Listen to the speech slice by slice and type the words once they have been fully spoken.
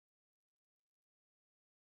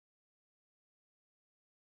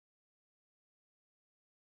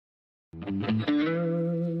And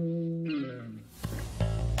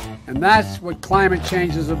that's what climate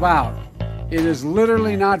change is about. It is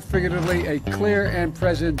literally, not figuratively, a clear and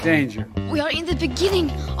present danger. We are in the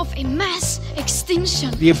beginning of a mass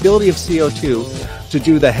extinction. The ability of CO2 to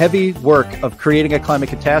do the heavy work of creating a climate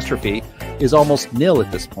catastrophe is almost nil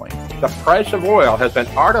at this point. The price of oil has been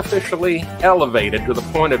artificially elevated to the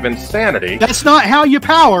point of insanity. That's not how you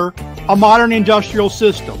power a modern industrial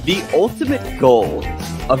system. The ultimate goal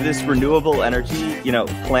of this renewable energy,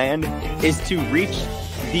 plan is to reach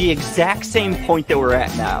the exact same point that we're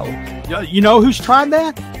at now. You know who's tried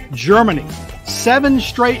that? Germany. 7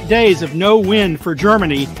 straight days of no wind for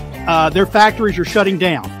Germany. Their factories are shutting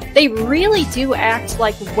down. They really do act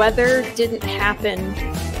like weather didn't happen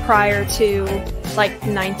prior to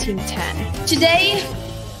 1910. Today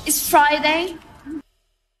is Friday.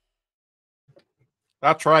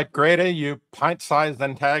 That's right, Greta, you pint-sized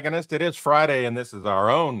antagonist. It is Friday, and this is our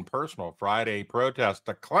own personal Friday protest,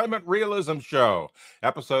 the Climate Realism Show,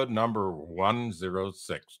 episode number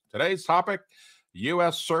 106. Today's topic,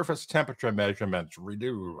 U.S. surface temperature measurements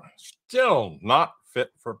still not fit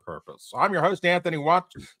for purpose. I'm your host, Anthony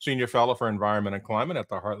Watts, Senior Fellow for Environment and Climate at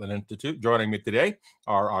the Heartland Institute. Joining me today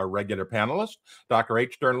are our regular panelists, Dr.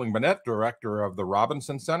 H. Sterling Burnett, Director of the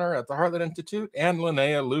Robinson Center at the Heartland Institute, and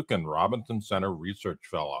Linnea Lueken, Robinson Center Research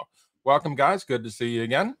Fellow. Welcome, guys. Good to see you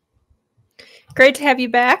again. Great to have you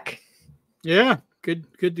back. Yeah, good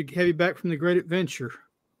to have you back from the great adventure.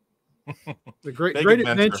 The great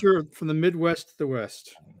adventure from the Midwest to the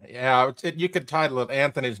West. Yeah, you could title it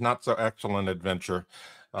Anthony's Not So Excellent Adventure.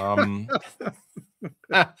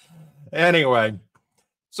 Anyway,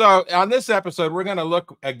 so on this episode, we're going to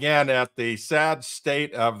look again at the sad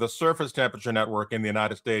state of the surface temperature network in the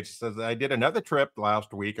United States. As I did another trip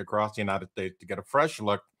last week across the United States to get a fresh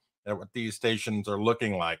look at what these stations are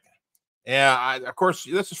looking like. And of course,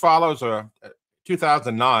 this follows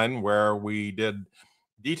 2009, where we did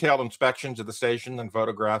detailed inspections of the station and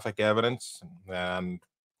photographic evidence and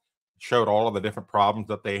showed all of the different problems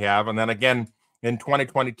that they have. And then again, in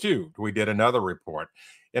 2022, we did another report.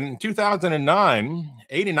 In 2009,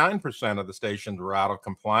 89% of the stations were out of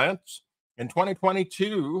compliance. In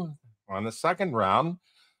 2022, on the second round,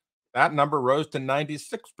 that number rose to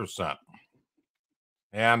 96%.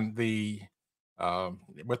 And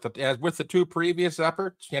with the two previous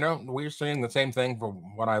efforts, we're seeing the same thing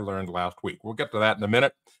from what I learned last week. We'll get to that in a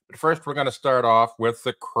minute. But first, we're going to start off with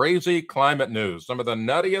the crazy climate news. Some of the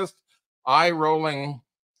nuttiest, eye-rolling,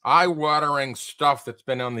 eye-watering stuff that's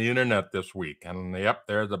been on the internet this week. And yep,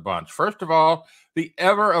 there's a bunch. First of all, the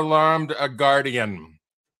ever-alarmed Guardian.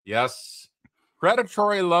 Yes,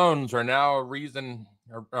 predatory loans are now a reason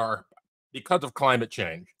or because of climate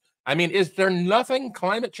change. I mean, is there nothing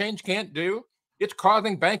climate change can't do? It's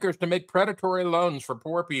causing bankers to make predatory loans for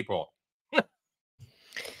poor people.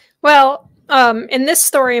 Well, in this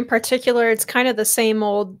story in particular, it's kind of the same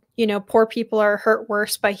old, poor people are hurt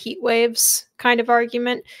worse by heat waves kind of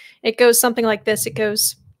argument. It goes something like this. It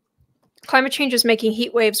goes, climate change is making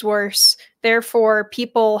heat waves worse. Therefore,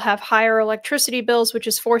 people have higher electricity bills, which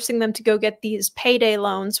is forcing them to go get these payday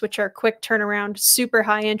loans, which are quick turnaround, super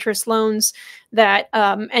high interest loans that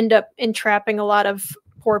end up entrapping a lot of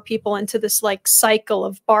poor people into this cycle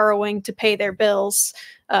of borrowing to pay their bills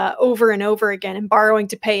over and over again, and borrowing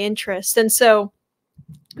to pay interest. And so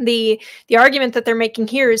the argument that they're making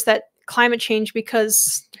here is that climate change,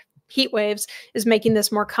 because heat waves, is making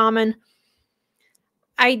this more common.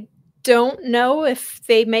 I don't know if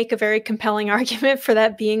they make a very compelling argument for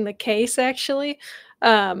that being the case, actually.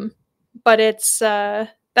 But it's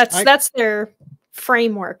that's their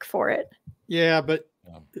framework for it. Yeah, but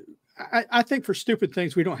I think for stupid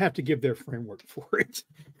things, we don't have to give their framework for it.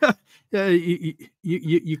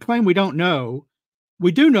 You claim we don't know.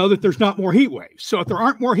 We do know that there's not more heat waves. So if there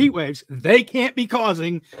aren't more heat waves, they can't be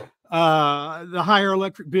causing the higher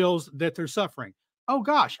electric bills that they're suffering. Oh,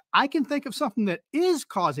 gosh, I can think of something that is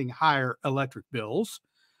causing higher electric bills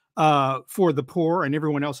for the poor and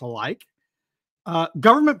everyone else alike.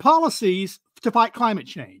 Government policies to fight climate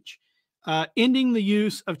change, ending the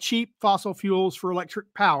use of cheap fossil fuels for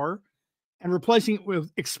electric power and replacing it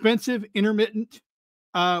with expensive intermittent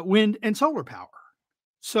wind and solar power.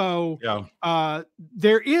 So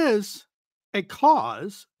there is a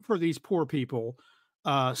cause for these poor people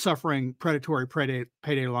suffering predatory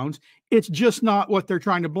payday loans. It's just not what they're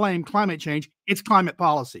trying to blame climate change. It's climate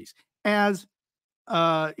policies. As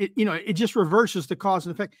it just reverses the cause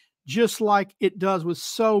and effect, just like it does with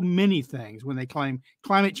so many things when they claim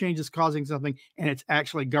climate change is causing something and it's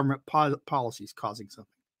actually government policies causing something.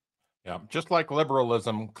 Yeah, just like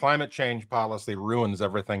liberalism, climate change policy ruins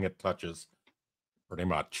everything it touches, pretty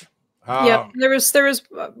much. Yep. There was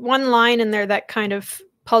one line in there that kind of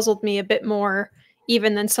puzzled me a bit more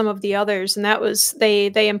even than some of the others, and that was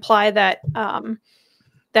they imply that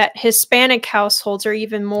that Hispanic households are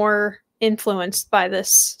even more influenced by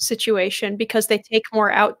this situation because they take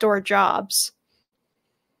more outdoor jobs.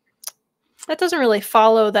 That doesn't really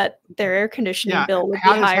follow that their air conditioning bill would be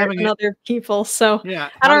higher than other people. So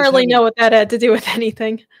I don't really know what that had to do with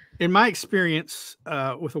anything. In my experience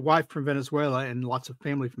with a wife from Venezuela and lots of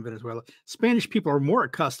family from Venezuela, Spanish people are more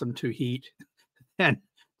accustomed to heat than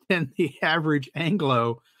the average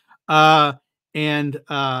Anglo, and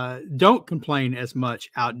don't complain as much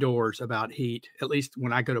outdoors about heat, at least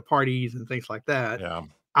when I go to parties and things like that. Yeah.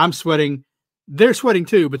 I'm sweating. They're sweating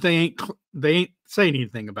too, but they ain't saying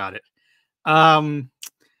anything about it.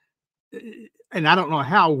 And I don't know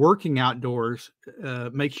how working outdoors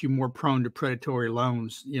makes you more prone to predatory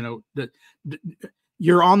loans. You know,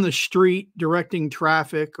 you're on the street directing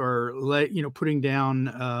traffic or putting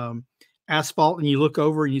down asphalt, and you look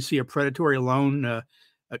over and you see a predatory loan, a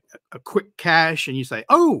quick cash, and you say,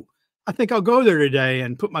 "Oh, I think I'll go there today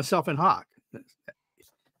and put myself in hock."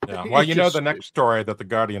 Yeah. Well, you know, the next story that the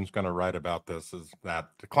Guardian's going to write about this is that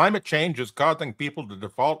the climate change is causing people to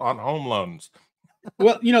default on home loans.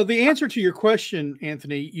 Well, you know, the answer to your question,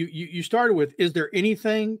 Anthony, you started with, is there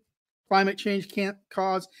anything climate change can't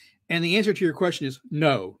cause? And the answer to your question is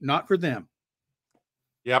no, not for them.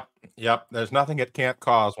 Yep. There's nothing it can't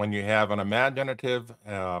cause when you have an imaginative,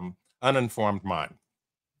 uninformed mind.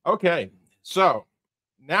 Okay, so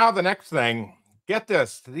now the next thing, get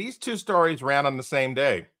this. These two stories ran on the same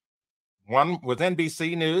day. One was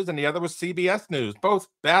NBC News and the other was CBS News, both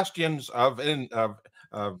bastions of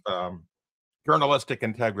journalistic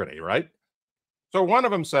integrity, right? So one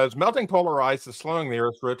of them says, melting polar ice is slowing the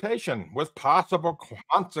Earth's rotation with possible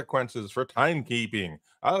consequences for timekeeping.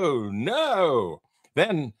 Oh, no.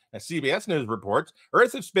 Then, as CBS News reports,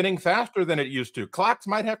 Earth is spinning faster than it used to. Clocks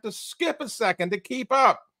might have to skip a second to keep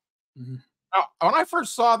up. Mm-hmm. Now, when I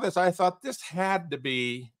first saw this, I thought this had to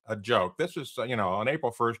be a joke. This is, an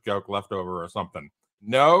April 1st joke left over or something.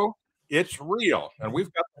 No, it's real. And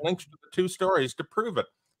we've got the links to the two stories to prove it.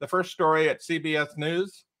 The first story at CBS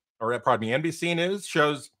News, or pardon me, NBC News,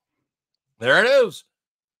 shows, there it is,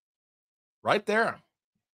 right there.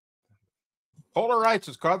 Polar ice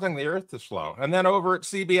is causing the Earth to slow. And then over at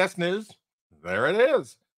CBS News, there it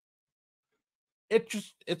is.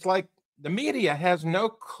 It's like the media has no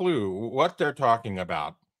clue what they're talking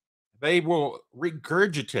about. They will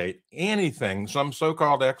regurgitate anything some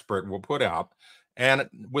so-called expert will put out, and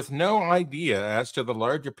with no idea as to the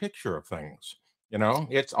larger picture of things.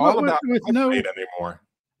 It's all about anymore.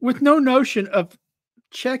 With no notion of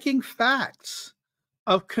checking facts,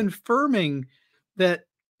 of confirming that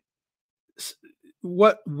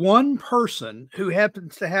what one person who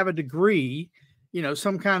happens to have a degree,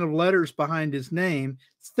 some kind of letters behind his name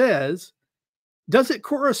says, does it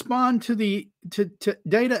correspond to to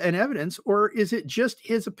data and evidence, or is it just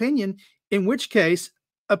his opinion? In which case,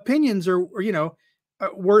 opinions are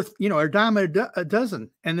worth a dime a dozen,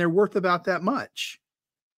 and they're worth about that much.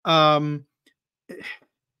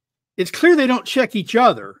 It's clear they don't check each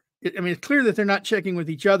other. It's clear that they're not checking with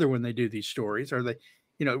each other when they do these stories, or they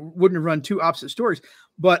wouldn't have run two opposite stories.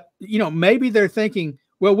 But maybe they're thinking,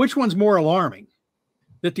 well, which one's more alarming,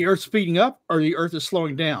 that the Earth's speeding up or the Earth is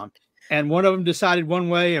slowing down? And one of them decided one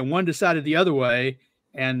way and one decided the other way.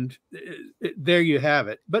 And there you have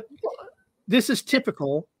it. But this is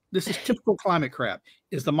typical. This is typical climate crap.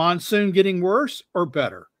 Is the monsoon getting worse or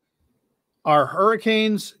better? Are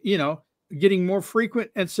hurricanes, getting more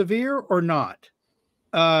frequent and severe or not?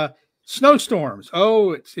 Snowstorms.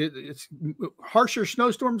 Oh, it's harsher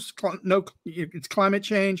snowstorms. No, it's climate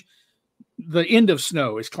change. The end of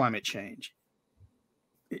snow is climate change.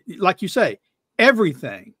 Like you say,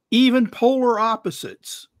 everything, even polar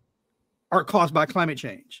opposites, are caused by climate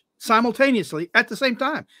change simultaneously at the same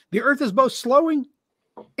time. The Earth is both slowing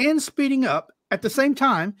and speeding up at the same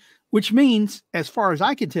time, which means, as far as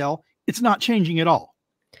I can tell, it's not changing at all.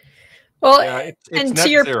 Well, yeah, and to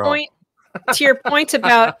your point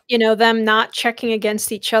about, them not checking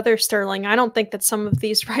against each other, Sterling, I don't think that some of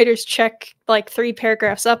these writers check like 3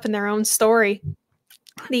 paragraphs up in their own story.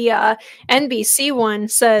 The NBC one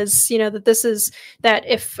says, that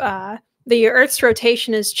if the Earth's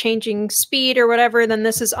rotation is changing speed or whatever, then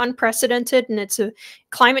this is unprecedented, and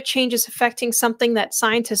climate change is affecting something that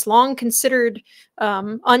scientists long considered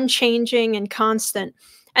unchanging and constant.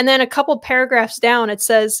 And then a couple paragraphs down, it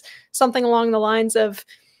says something along the lines of,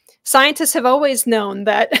 scientists have always known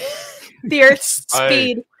that the Earth's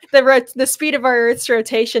speed, the speed of our Earth's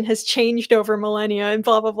rotation has changed over millennia, and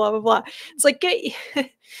blah, blah, blah, blah, blah. It's like,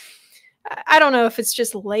 I don't know if it's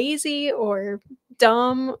just lazy or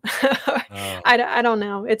dumb. I don't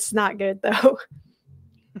know. It's not good though.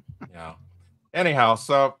 Yeah. Anyhow,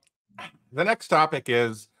 so the next topic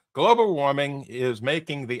is global warming is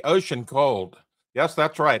making the ocean cold. Yes,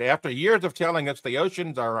 that's right. After years of telling us the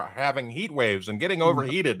oceans are having heat waves and getting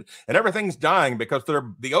overheated and everything's dying because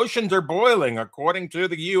the oceans are boiling, according to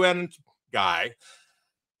the UN guy,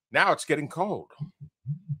 now it's getting cold.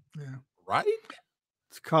 Yeah. Right?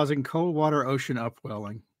 It's causing cold water ocean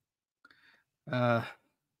upwelling. And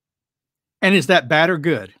is that bad or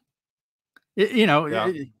good?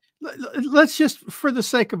 Let's just, for the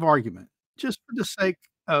sake of argument,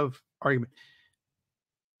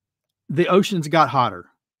 the oceans got hotter.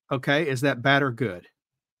 Okay. Is that bad or good?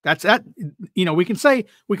 That's that. We can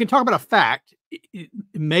talk about a fact.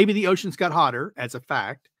 Maybe the oceans got hotter as a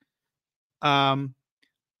fact. That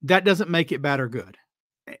doesn't make it bad or good,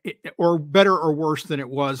 or better or worse than it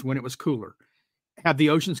was when it was cooler. Have the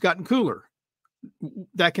oceans gotten cooler?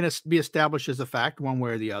 That can be established as a fact one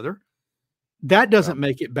way or the other. That doesn't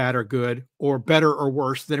make it bad or good, or better or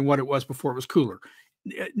worse than what it was before it was cooler.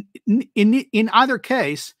 In either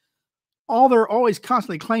case, all they're always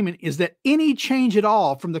constantly claiming is that any change at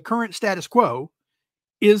all from the current status quo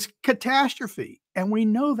is catastrophe. And we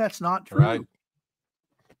know that's not true. Right.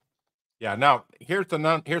 Yeah. Now, here's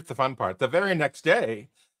the fun part. The very next day,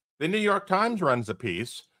 the New York Times runs a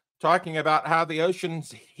piece talking about how the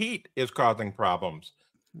ocean's heat is causing problems.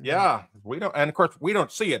 Yeah, we don't, and of course we don't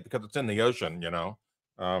see it because it's in the ocean, The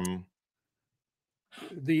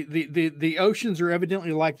oceans are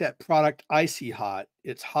evidently like that product Icy Hot.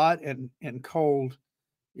 It's hot and cold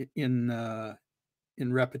in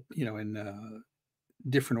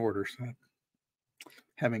different orders.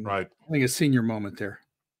 Having a senior moment there.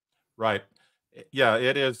 Right. Yeah,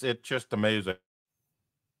 it is. It's just amazing.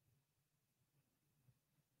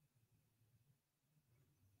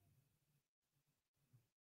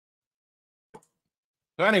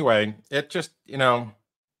 So anyway, it just,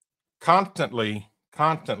 constantly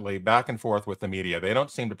back and forth with the media. They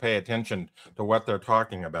don't seem to pay attention to what they're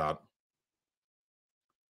talking about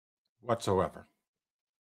whatsoever.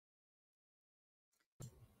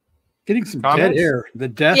 Getting some dead air. The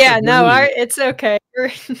death. Yeah, no, it's okay.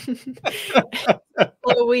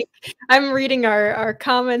 I'm reading our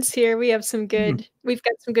comments here. We have some good. We've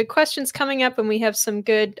got some good questions coming up, and we have some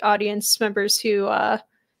good audience members who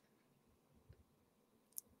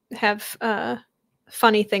have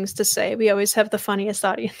funny things to say. We always have the funniest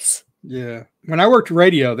audience. Yeah. When I worked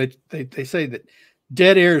radio, they say that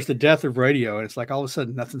dead air is the death of radio, and it's like all of a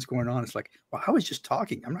sudden nothing's going on. It's like, well, I was just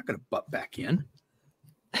talking. I'm not going to butt back in.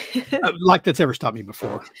 Like that's ever stopped me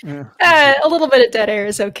before. Yeah. A little bit of dead air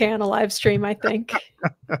is okay on a live stream, I think.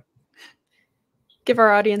 Give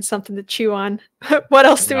our audience something to chew on. What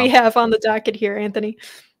else do we have on the docket here, Anthony?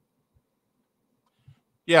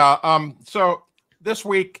 Yeah. So this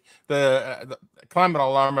week, the climate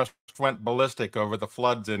alarmists went ballistic over the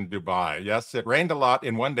floods in Dubai. Yes, it rained a lot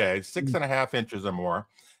in one day, 6.5 inches or more.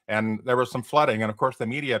 And there was some flooding. And of course, the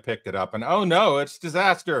media picked it up. And oh no, it's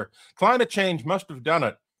disaster. Climate change must have done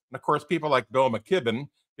it. And of course, people like Bill McKibben,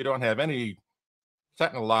 who don't have any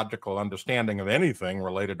technological understanding of anything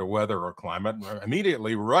related to weather or climate,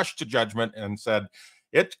 immediately rushed to judgment and said,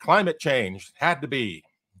 it's climate change. Had to be,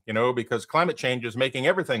 because climate change is making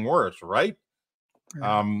everything worse, right?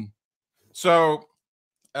 Yeah.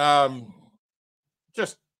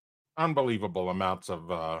 Just unbelievable amounts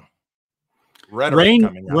of rhetoric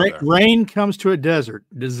coming out there. Rain comes to a desert.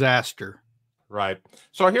 Disaster. Right.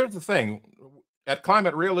 So here's the thing. At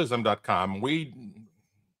climaterealism.com, we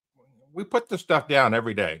put this stuff down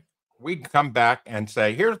every day. We come back and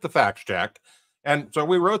say, here's the facts check. And so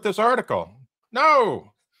we wrote this article.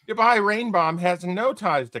 No, Dubai rain bomb has no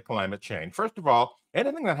ties to climate change. First of all,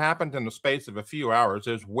 anything that happened in the space of a few hours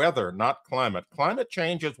is weather, not climate. Climate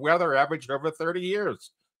change is weather averaged over 30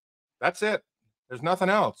 years. That's it. There's nothing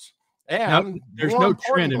else. And there's no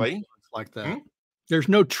trend in floods like that. There's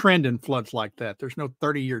no trend in floods like that. There's no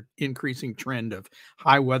 30-year increasing trend of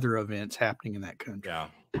high weather events happening in that country. Yeah.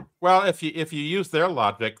 Well, if you use their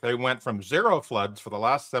logic, they went from 0 floods for the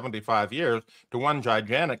last 75 years to one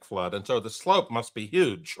gigantic flood, and so the slope must be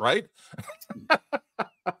huge, right?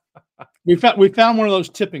 We found one of those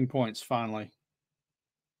tipping points finally.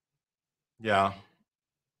 Yeah.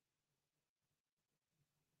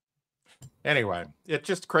 Anyway, it's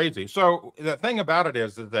just crazy. So the thing about it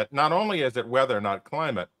is that not only is it weather, not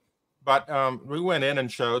climate, but we went in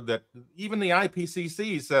and showed that even the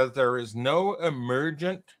IPCC says there is no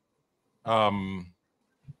emergent,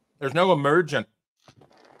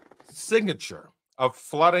 signature of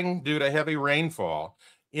flooding due to heavy rainfall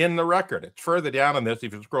in the record. It's further down in this.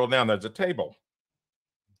 If you scroll down, there's a table.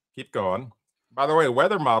 Keep going. By the way,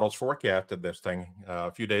 weather models forecasted this thing a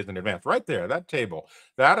few days in advance. Right there, that table.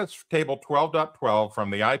 That is table 12.12 from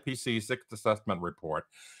the IPC 6th Assessment Report.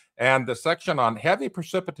 And the section on heavy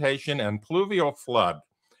precipitation and pluvial flood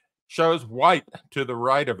shows white to the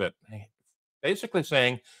right of it, basically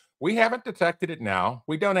saying, we haven't detected it now.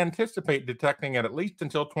 We don't anticipate detecting it at least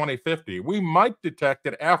until 2050. We might detect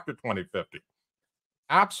it after 2050.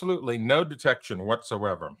 Absolutely no detection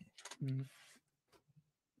whatsoever. Mm-hmm.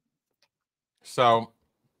 So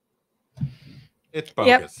it's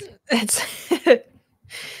bogus. Yep. It's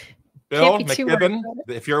Bill McKibben,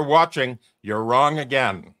 if you're watching, you're wrong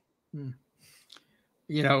again.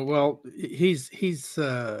 You know, well, he's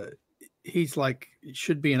like,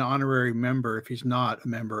 should be an honorary member if he's not a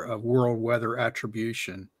member of World Weather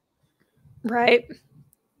Attribution. Right.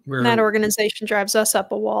 Where that organization drives us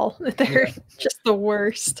up a wall. They're just the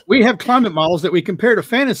worst. We have climate models that we compare to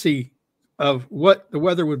fantasy of what the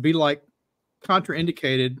weather would be like,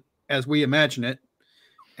 contraindicated as we imagine it,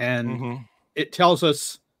 and it tells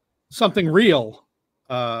us something real.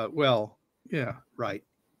 Well, yeah, right.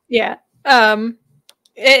 Yeah. I'm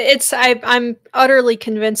utterly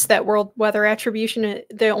convinced that World Weather Attribution,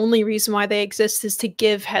 the only reason why they exist is to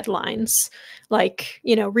give headlines. Like,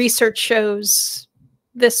 you know, research shows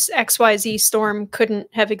this XYZ storm couldn't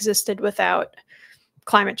have existed without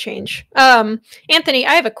climate change. Anthony,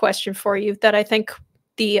 I have a question for you that I think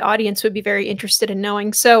the audience would be very interested in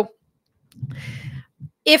knowing. So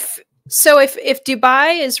if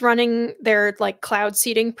Dubai is running their like cloud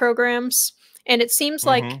seeding programs, and it seems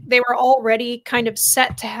like they were already kind of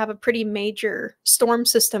set to have a pretty major storm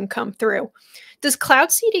system come through, does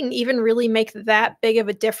cloud seeding even really make that big of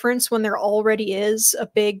a difference when there already is a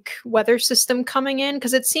big weather system coming in?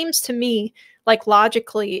 Because it seems to me like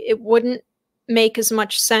logically it wouldn't make as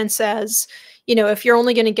much sense as, you know, if you're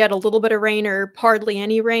only going to get a little bit of rain or hardly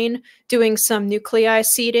any rain, doing some nuclei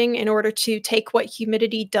seeding in order to take what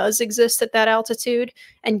humidity does exist at that altitude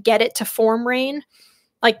and get it to form rain.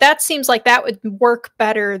 Like that seems like that would work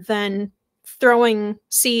better than throwing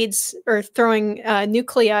seeds or throwing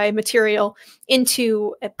nuclei material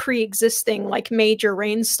into a pre-existing like major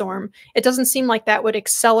rainstorm. It doesn't seem like that would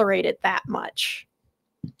accelerate it that much.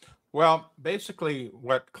 Well, basically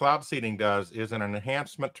what cloud seeding does is an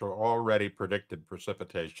enhancement to already predicted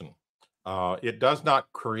precipitation. It does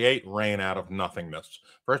not create rain out of nothingness.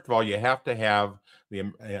 First of all, you have to have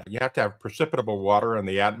precipitable water in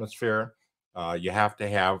the atmosphere. You have to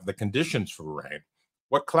have the conditions for rain.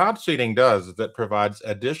 What cloud seeding does is it provides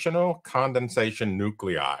additional condensation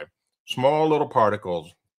nuclei, small little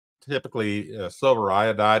particles, typically silver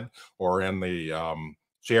iodide, or in the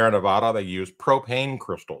Sierra Nevada, they use propane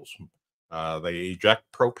crystals. They eject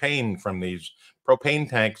propane from these propane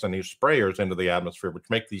tanks and these sprayers into the atmosphere, which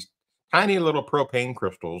make these tiny little propane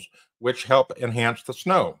crystals, which help enhance the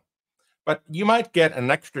snow. But you might get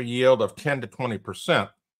an extra yield of 10 to 20%.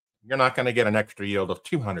 You're not going to get an extra yield of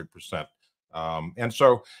 200%. And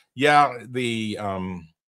so, yeah, the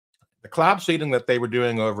cloud seeding that they were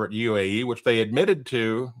doing over at UAE, which they admitted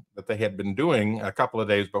to that they had been doing a couple of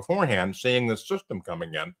days beforehand, seeing this system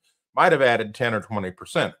coming in, might have added 10 or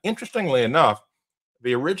 20%. Interestingly enough,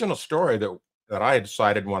 the original story that I had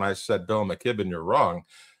cited when I said, Bill McKibben, you're wrong,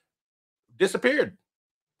 disappeared.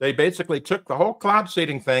 They basically took the whole cloud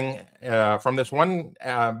seeding thing from this one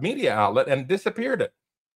media outlet and disappeared it.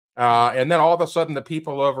 And then all of a sudden, the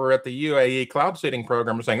people over at the UAE cloud seeding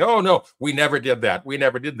program are saying, oh, no, we never did that. We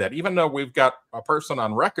never did that. Even though we've got a person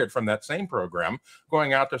on record from that same program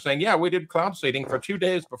going out there saying, yeah, we did cloud seeding for 2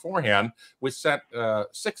 days beforehand. We sent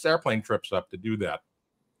 6 airplane trips up to do that.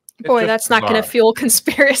 Boy, that's not going to fuel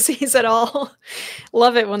conspiracies at all.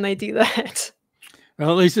 Love it when they do that.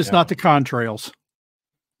 Well, at least it's not the contrails.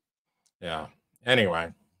 Yeah.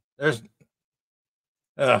 Anyway,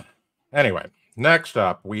 anyway. Next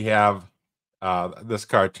up, we have this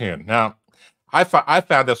cartoon. Now, I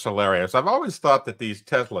found this hilarious. I've always thought that these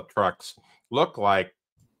Tesla trucks look like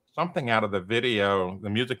something out of the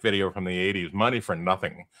music video from the 80s, Money for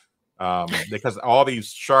Nothing, because all these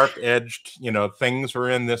sharp-edged, things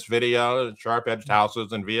were in this video, sharp-edged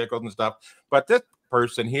houses and vehicles and stuff. But this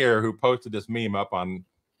person here who posted this meme up on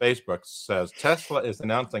Facebook says, Tesla is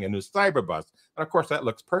announcing a new Cyberbus. And, of course, that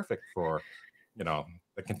looks perfect for,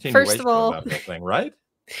 the continuation of that whole thing, right?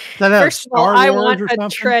 First of all, I want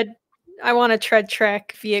a tread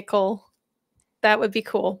track vehicle. That would be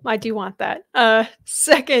cool. I do want that.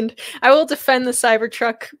 Second, I will defend the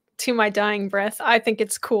Cybertruck to my dying breath. I think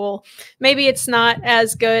it's cool. Maybe it's not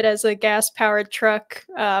as good as a gas-powered truck.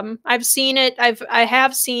 I've seen it. I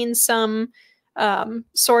have seen some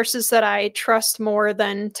sources that I trust more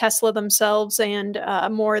than Tesla themselves and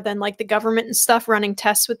more than like the government and stuff running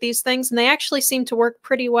tests with these things. And they actually seem to work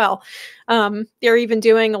pretty well. They're even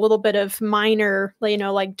doing a little bit of minor, you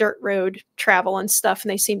know, like dirt road travel and stuff, and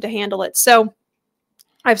they seem to handle it. So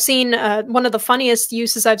I've seen one of the funniest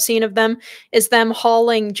uses I've seen of them is them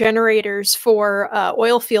hauling generators for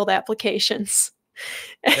oil field applications.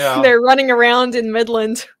 Yeah. They're running around in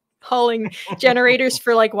Midland hauling generators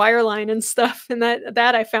for like wireline and stuff, and that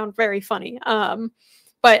I found very funny.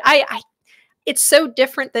 But it's so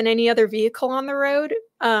different than any other vehicle on the road.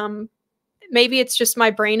 Maybe it's just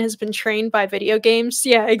my brain has been trained by video games.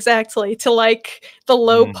 Yeah, exactly. To like the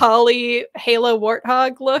low poly Halo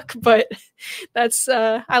Warthog look, but that's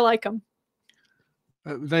I like them.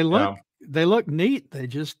 They look neat. They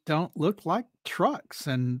just don't look like trucks.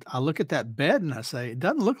 And I look at that bed and I say, it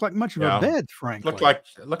doesn't look like much of a bed, frankly.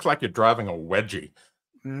 It looks like you're driving a wedgie.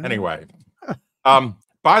 Anyway,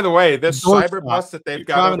 by the way, this cyber bus that they've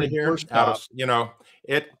got over here, you know,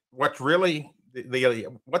 what's really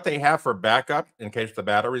what they have for backup in case the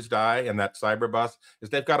batteries die in that cyber bus is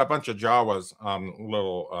they've got a bunch of Jawas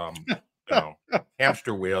little you know,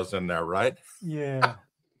 hamster wheels in there, right? Yeah.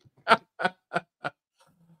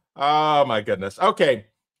 Oh my goodness. Okay.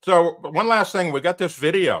 So one last thing, we got this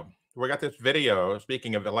video.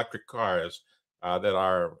 Speaking of electric cars, that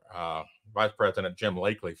our Vice President Jim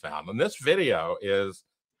Lakely found. And this video is,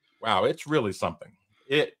 wow, it's really something.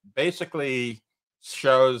 It basically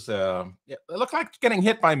shows, it looks like it's getting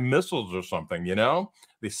hit by missiles or something, you know?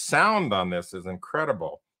 The sound on this is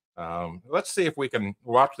incredible. Let's see if we can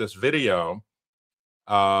watch this video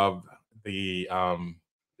of the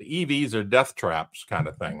EVs are death traps kind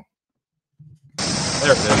of thing.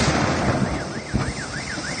 There it is.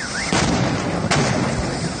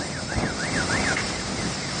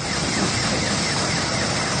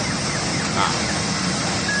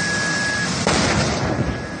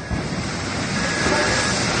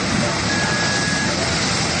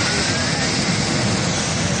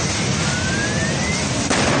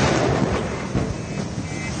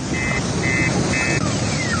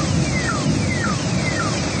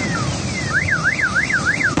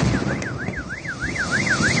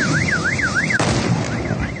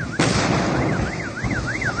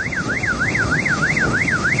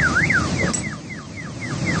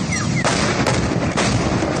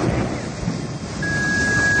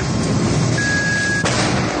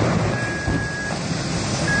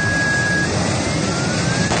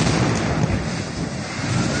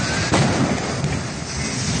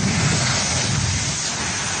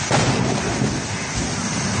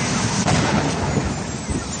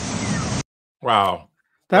 Wow.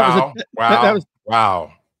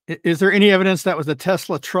 Wow. Is there any evidence that was a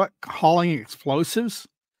Tesla truck hauling explosives?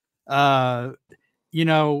 You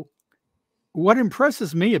know, what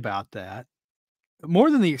impresses me about that, more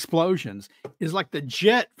than the explosions, is like the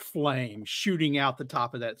jet flame shooting out the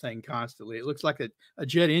top of that thing constantly. It looks like a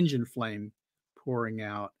jet engine flame pouring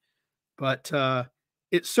out. But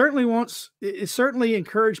it certainly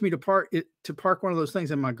encouraged me to park one of those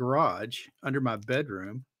things in my garage under my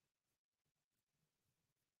bedroom.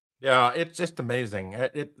 Yeah, it's just amazing.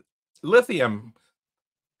 Lithium.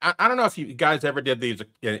 I don't know if you guys ever did these.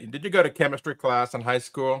 Did you go to chemistry class in high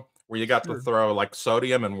school where you got to throw like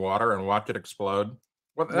sodium in water and watch it explode?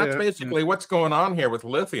 Well, that's basically what's going on here with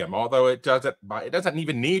lithium. Although it doesn't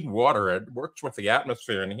even need water. It works with the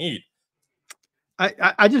atmosphere and heat.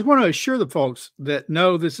 I just want to assure the folks that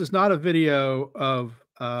no, this is not a video of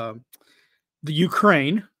the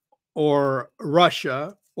Ukraine or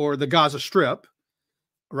Russia or the Gaza Strip.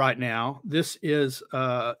 Right now, this is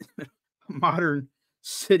a modern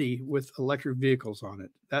city with electric vehicles on it.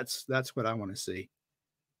 That's what I want to see.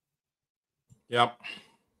 Yep.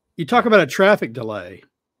 You talk about a traffic delay.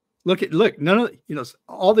 Look, none of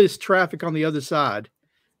all this traffic on the other side.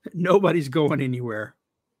 Nobody's going anywhere.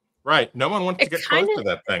 Right. No one wants to get close to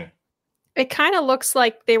that thing. It kind of looks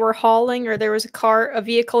like they were hauling, or there was a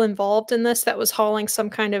vehicle involved in this that was hauling some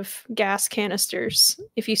kind of gas canisters.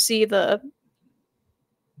 If you see the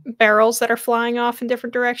barrels that are flying off in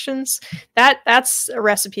different directions, that's a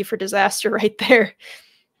recipe for disaster right there.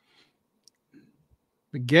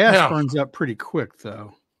 The gas burns up pretty quick,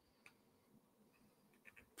 though,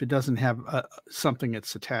 if it doesn't have something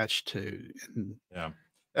it's attached to. And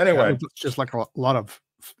anyway, it's just like a lot of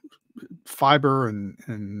fiber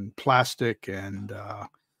and plastic and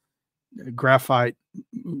graphite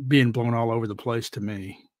being blown all over the place to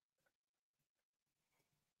me.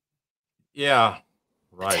 Yeah.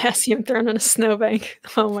 Right. Potassium thrown in a snowbank.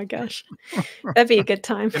 Oh my gosh. That'd be a good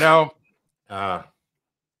time. You know,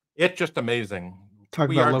 it's just amazing.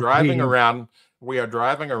 We are driving around we are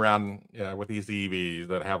driving around with these EVs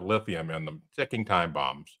that have lithium in them, ticking time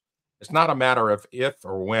bombs. It's not a matter of if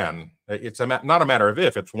or when. It's not a matter of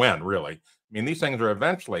if, it's when, really. I mean, these things are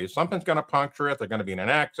eventually, something's going to puncture it. They're going to be in an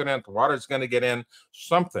accident. The water's going to get in,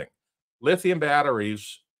 something. Lithium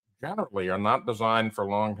batteries generally are not designed for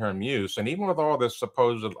long-term use. And even with all this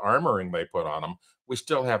supposed armoring they put on them, we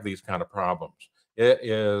still have these kind of problems. It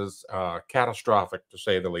is catastrophic, to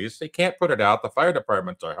say the least. They can't put it out. The fire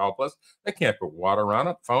departments are helpless. They can't put water on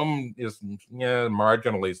it. Foam is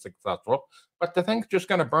marginally successful, but the thing's just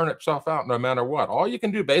going to burn itself out no matter what. All you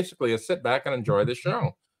can do basically is sit back and enjoy the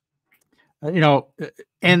show.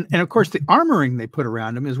 And of course, the armoring they put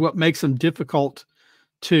around them is what makes them difficult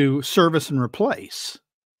to service and replace.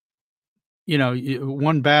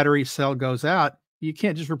 One battery cell goes out, you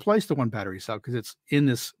can't just replace the one battery cell because it's in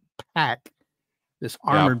this pack, this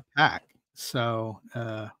armored pack. So,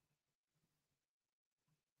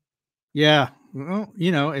 yeah, well,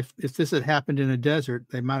 if this had happened in a desert,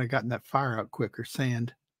 they might have gotten that fire out quicker,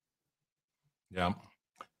 sand. Yeah.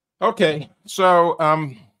 Okay. So,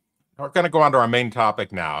 we're going to go on to our main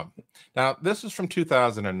topic now. Now, this is from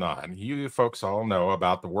 2009. You folks all know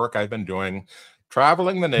about the work I've been doing,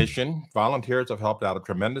 traveling the nation. Volunteers have helped out a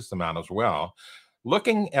tremendous amount as well,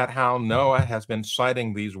 looking at how NOAA has been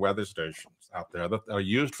citing these weather stations out there that are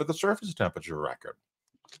used for the surface temperature record.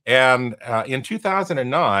 And in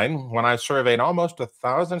 2009, when I surveyed almost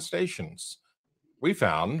 1,000 stations, we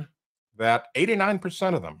found that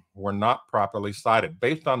 89% of them were not properly cited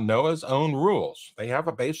based on NOAA's own rules. They have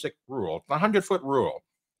a basic rule, the 100-foot rule.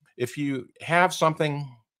 If you have something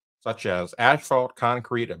such as asphalt,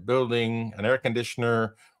 concrete, a building, an air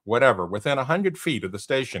conditioner, whatever, within 100 feet of the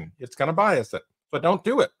station, it's going to bias it. So don't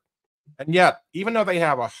do it. And yet, even though they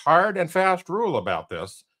have a hard and fast rule about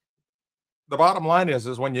this, the bottom line is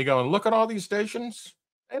when you go and look at all these stations,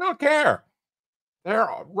 they don't care. They're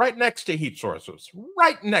right next to heat sources,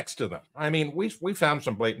 right next to them. I mean, we found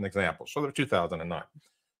some blatant examples. So they're 2009.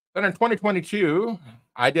 Then in 2022,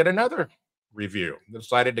 I did another review.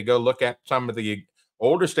 Decided to go look at some of the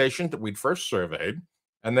older stations that we'd first surveyed,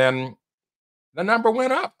 and then the number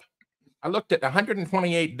went up. I looked at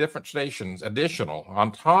 128 different stations additional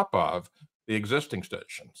on top of the existing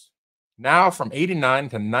stations. Now from 89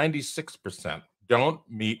 to 96% don't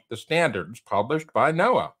meet the standards published by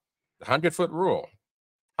NOAA. The 100-foot rule.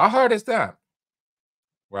 How hard is that?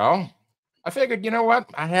 Well, I figured, you know what?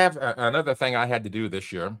 I have another thing I had to do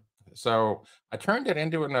this year. So I turned it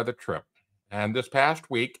into another trip. And this past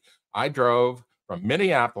week, I drove from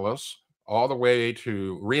Minneapolis all the way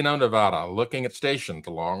to Reno, Nevada, looking at stations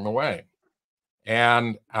along the way.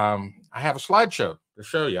 And I have a slideshow to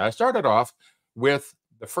show you. I started off with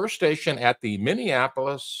the first station at the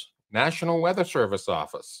Minneapolis National Weather Service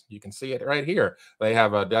office. You can see it right here. They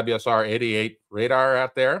have a WSR 88 radar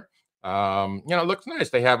out there. It looks nice.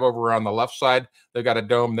 They have over on the left side, they've got a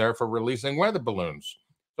dome there for releasing weather balloons.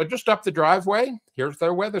 So just up the driveway, here's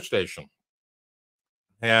their weather station.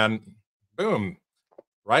 And boom,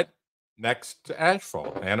 right next to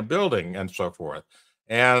asphalt and a building and so forth.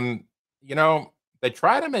 And, they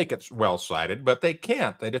try to make it well-sited, but they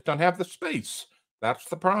can't. They just don't have the space. That's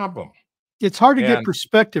the problem. It's hard to get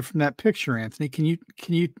perspective from that picture, Anthony. Can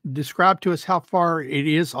you describe to us how far it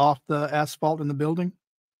is off the asphalt in the building?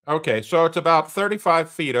 Okay, so it's about 35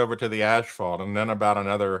 feet over to the asphalt and then about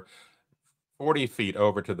another 40 feet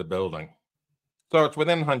over to the building. So it's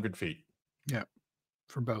within 100 feet. Yeah,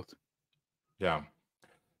 for both. Yeah.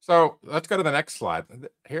 So let's go to the next slide.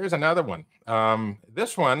 Here's another one.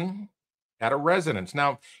 This one at a residence.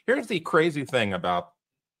 Now, here's the crazy thing about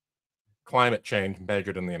climate change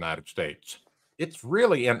measured in the United States. It's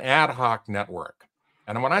really an ad hoc network.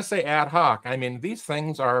 And when I say ad hoc, I mean these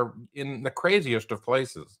things are in the craziest of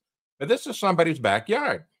places. But this is somebody's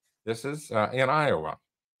backyard. This is in Iowa,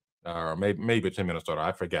 or maybe it's in Minnesota,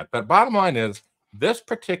 I forget. But bottom line is, this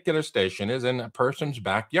particular station is in a person's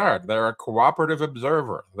backyard. They're a cooperative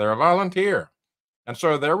observer. They're a volunteer. And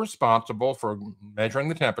so they're responsible for measuring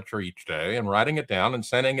the temperature each day and writing it down and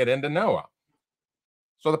sending it into NOAA.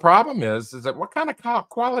 So the problem is that what kind of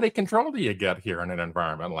quality control do you get here in an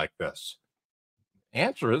environment like this?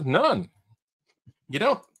 Answer is none. You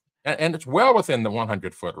don't, and it's well within the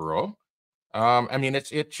 100-foot rule. I mean,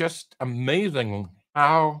 it's just amazing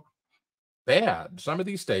how bad some of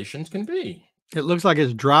these stations can be. It looks like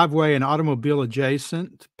it's driveway and automobile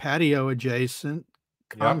adjacent, patio adjacent,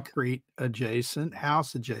 concrete adjacent,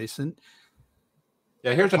 house adjacent.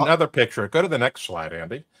 Yeah, here's another picture. Go to the next slide,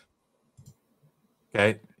 Andy.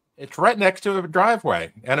 Okay, it's right next to a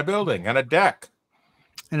driveway and a building and a deck.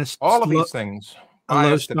 And it's all of these things. A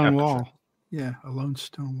low stone wall. Yeah, a lone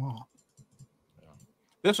stone wall.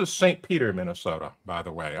 This is St. Peter, Minnesota, by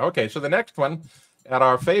the way. Okay, so the next one at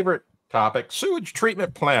our favorite topic, sewage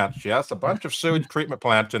treatment plants. Yes, a bunch of sewage treatment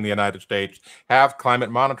plants in the United States have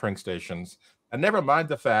climate monitoring stations. And never mind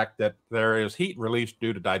the fact that there is heat released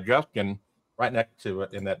due to digestion right next to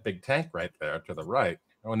it in that big tank right there to the right.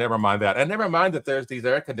 Oh, never mind that. And never mind that there's these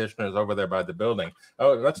air conditioners over there by the building.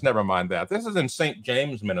 Oh, let's never mind that. This is in St.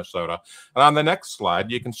 James, Minnesota. And on the next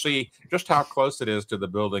slide, you can see just how close it is to the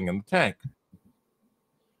building and the tank.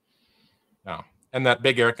 Now, and that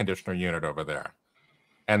big air conditioner unit over there.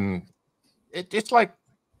 And it's like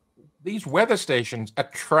these weather stations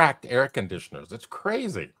attract air conditioners. It's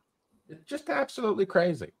crazy. It's just absolutely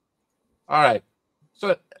crazy. All right.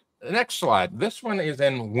 So the next slide. This one is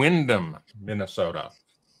in Windham, Minnesota.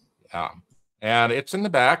 And it's in the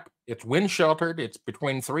back. It's wind sheltered. It's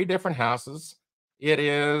between 3 different houses. It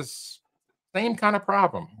is same kind of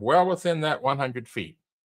problem. Well within that 100 feet.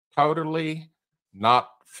 Totally not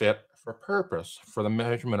fit for purpose for the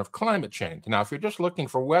measurement of climate change. Now, if you're just looking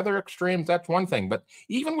for weather extremes, that's one thing. But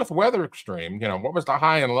even with weather extreme, you know, what was the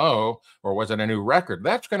high and low, or was it a new record?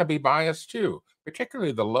 That's going to be biased too,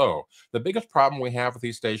 particularly the low. The biggest problem we have with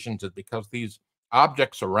these stations is because these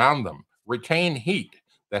objects around them retain heat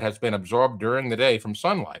that has been absorbed during the day from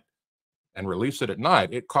sunlight and release it at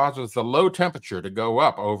night. It causes the low temperature to go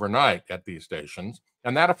up overnight at these stations,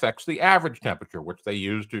 and that affects the average temperature, which they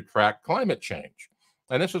use to track climate change.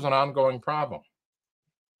 And this is an ongoing problem.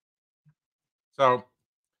 So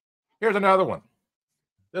here's another one.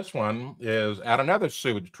 This one is at another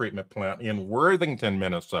sewage treatment plant in Worthington,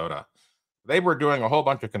 Minnesota. They were doing a whole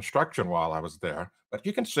bunch of construction while I was there, but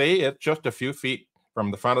you can see it's just a few feet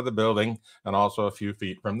from the front of the building and also a few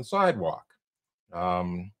feet from the sidewalk.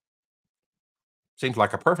 Seems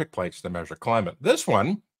like a perfect place to measure climate. This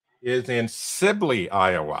one is in Sibley,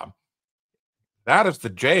 Iowa. That is the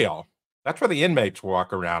jail. That's where the inmates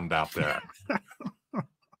walk around out there.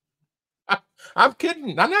 I'm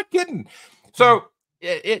kidding. I'm not kidding. So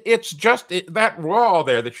it's just that wall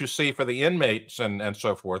there that you see for the inmates and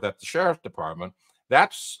so forth at the sheriff's department,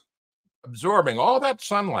 that's absorbing all that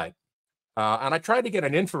sunlight. And I tried to get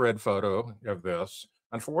an infrared photo of this.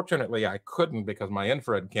 Unfortunately, I couldn't because my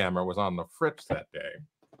infrared camera was on the fritz that day.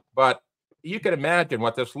 But you can imagine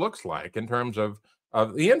what this looks like in terms of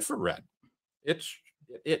the infrared.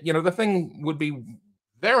 You know, the thing would be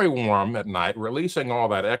very warm at night, releasing all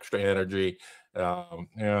that extra energy.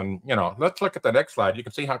 And, you know, let's look at the next slide. You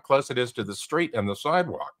can see how close it is to the street and the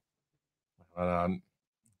sidewalk.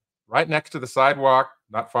 Right next to the sidewalk,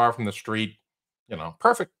 not far from the street, you know,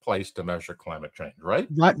 perfect place to measure climate change, right?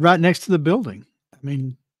 Right next to the building. I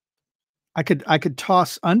mean, I could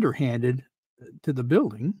toss underhanded to the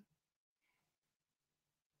building.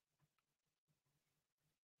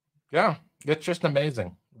 Yeah, it's just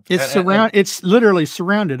amazing. It's literally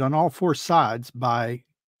surrounded on all 4 sides by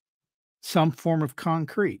some form of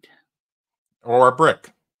concrete or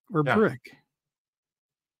brick. Brick.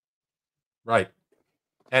 Right.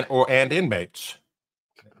 And inmates.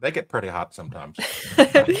 They get pretty hot sometimes.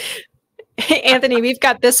 Anthony, we've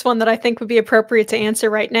got this one that I think would be appropriate to answer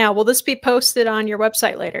right now. Will this be posted on your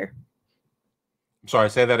website later? Sorry,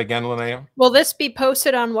 say that again, Linnea. Will this be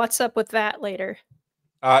posted on What's Up With That later?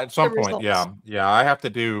 At some point, yeah. I have to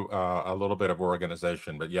do a little bit of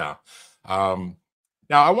organization, but yeah. Now,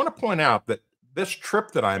 I want to point out that this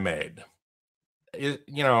trip that I made is,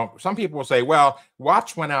 you know, some people will say, well,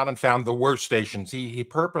 Watts went out and found the worst stations. He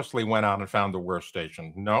purposely went out and found the worst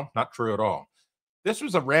station. No, not true at all. This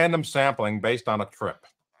was a random sampling based on a trip.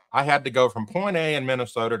 I had to go from point A in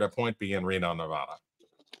Minnesota to point B in Reno, Nevada.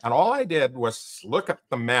 And all I did was look at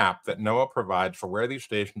the map that NOAA provides for where these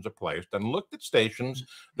stations are placed and looked at stations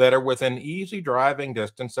that are within easy driving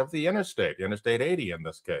distance of the interstate, Interstate 80 in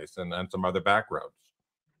this case, and some other back roads.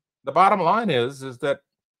 The bottom line is that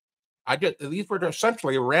these were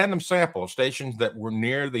essentially a random sample of stations that were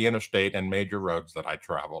near the interstate and major roads that I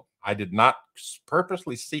traveled. I did not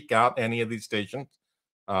purposely seek out any of these stations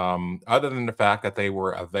other than the fact that they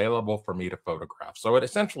were available for me to photograph. So it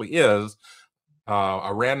essentially is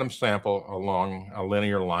a random sample along a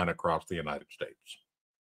linear line across the United States.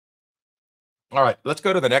 All right, let's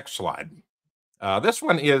go to the next slide. This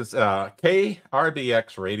one is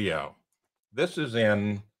KRBX radio. This is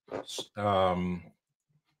in, hold on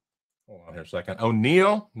here a second,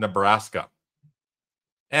 O'Neill, Nebraska.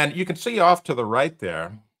 And you can see off to the right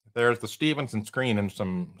there's the Stevenson screen and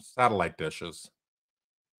some satellite dishes.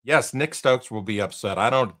 Yes, Nick Stokes will be upset. I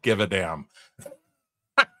don't give a damn.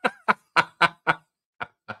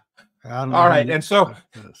 All right, and so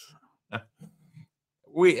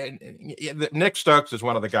Nick Stokes is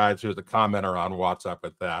one of the guys who's a commenter on What's Up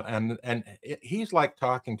with That, and he's like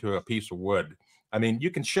talking to a piece of wood. I mean,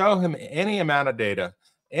 you can show him any amount of data,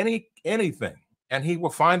 anything, and he will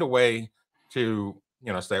find a way to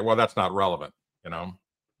say, well, that's not relevant. All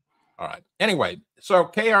right. Anyway, so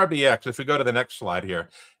KRBX. If we go to the next slide here,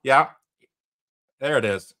 yeah, there it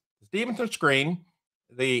is. Stevenson screen,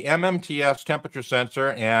 the MMTS temperature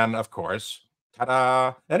sensor, and of course,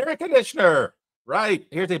 ta-da, an air conditioner. Right,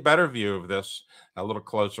 here's a better view of this, a little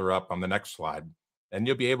closer up on the next slide, and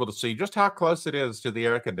you'll be able to see just how close it is to the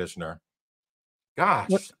air conditioner. Gosh,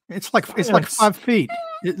 it's like 5 feet,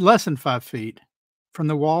 less than 5 feet from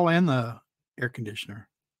the wall and the air conditioner.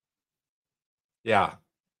 Yeah.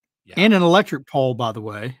 And an electric pole, by the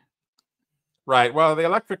way. Right. Well, the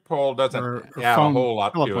electric pole doesn't have a whole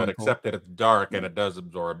lot to it, except that it's dark and it does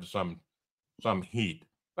absorb some heat.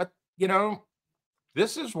 But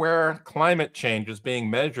this is where climate change is being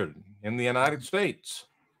measured in the United States.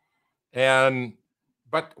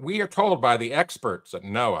 But we are told by the experts at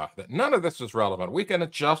NOAA that none of this is relevant. We can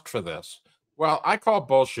adjust for this. Well, I call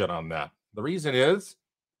bullshit on that. The reason is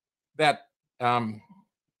that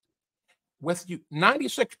with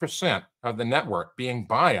 96% of the network being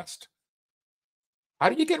biased, how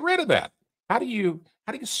do you get rid of that? How do you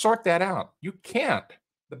sort that out? You can't.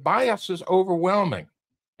 The bias is overwhelming.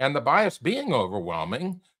 And the bias being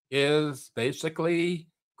overwhelming is basically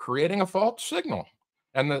creating a false signal.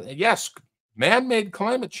 And yes, man-made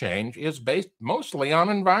climate change is based mostly on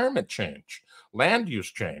environment change, land use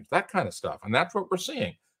change, that kind of stuff. And that's what we're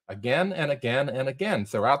seeing again and again and again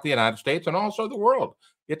throughout the United States and also the world.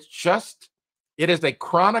 It is a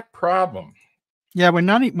chronic problem. Yeah, when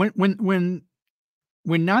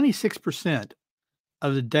 96%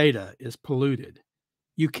 of the data is polluted,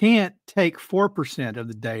 you can't take 4% of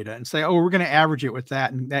the data and say, oh, we're going to average it with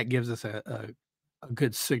that, and that gives us a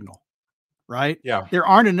good signal, right? Yeah. There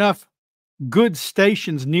aren't enough good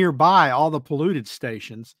stations nearby, all the polluted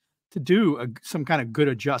stations, to do some kind of good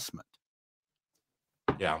adjustment.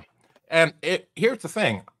 Yeah. And here's the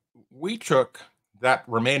thing. We took that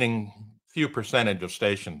remaining few percentage of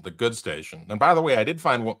stations, the good station. And by the way, I did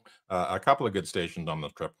find a couple of good stations on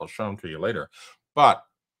this trip. I'll show them to you later. But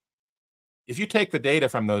if you take the data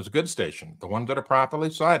from those good stations, the ones that are properly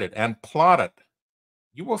cited, and plot it,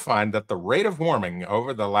 you will find that the rate of warming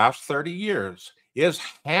over the last 30 years is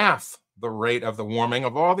half the rate of the warming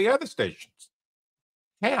of all the other stations.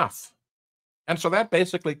 Half. And so that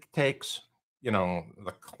basically takes,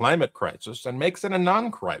 the climate crisis and makes it a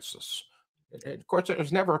non-crisis. Of course, it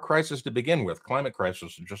was never a crisis to begin with. Climate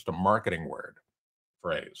crisis is just a marketing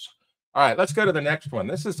phrase. All right, let's go to the next one.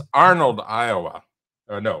 This is Arnold, Iowa.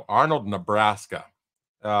 Arnold, Nebraska.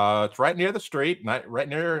 It's right near the street, right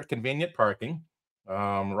near convenient parking,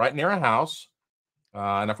 right near a house.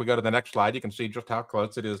 And if we go to the next slide, you can see just how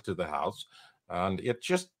close it is to the house. And it's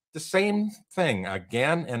just the same thing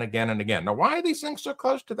again and again and again. Now, why are these things so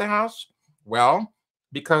close to the house? Well,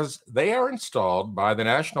 because they are installed by the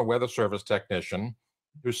National Weather Service technician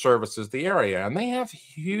who services the area, and they have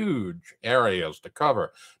huge areas to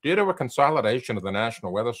cover. Due to a consolidation of the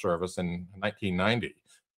National Weather Service in 1990,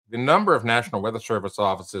 the number of National Weather Service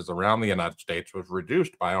offices around the United States was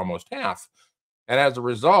reduced by almost half. And as a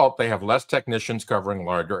result, they have less technicians covering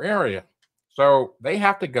larger area. So they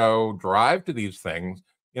have to go drive to these things,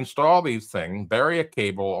 install these things, bury a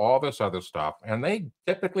cable, all this other stuff. And they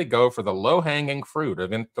typically go for the low-hanging fruit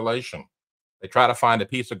of installation. They try to find a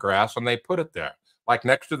piece of grass and they put it there, like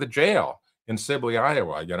next to the jail in Sibley,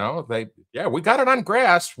 Iowa. We got it on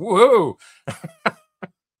grass. Woohoo!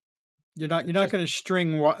 You're not going to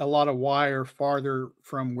string a lot of wire farther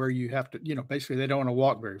from where you have to, basically they don't want to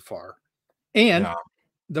walk very far. And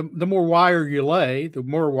the more wire you lay, the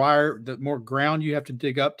more ground you have to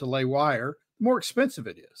dig up to lay wire, the more expensive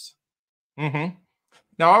it is. Mm-hmm.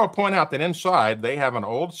 Now, I will point out that inside they have an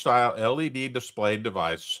old style LED display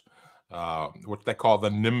device, which they call the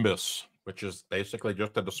Nimbus, which is basically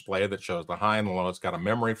just a display that shows the high and low. It's got a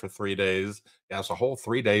memory for 3 days. It has a whole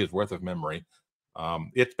 3 days worth of memory.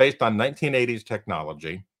 It's based on 1980s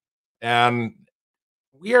technology. And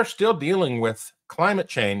we are still dealing with climate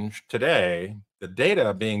change today, the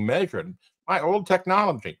data being measured by old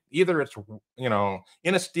technology. Either it's,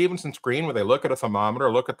 in a Stevenson screen where they look at a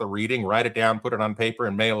thermometer, look at the reading, write it down, put it on paper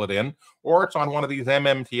and mail it in, or it's on one of these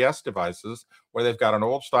MMTS devices where they've got an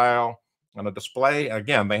old style on a display.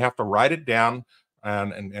 Again, they have to write it down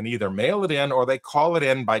and either mail it in or they call it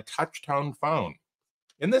in by touch tone phone.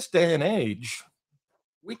 In this day and age,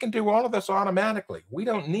 we can do all of this automatically. We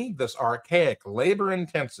don't need this archaic,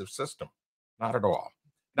 labor-intensive system. Not at all.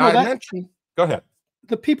 Now, I mentioned, go ahead.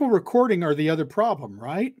 the people recording are the other problem,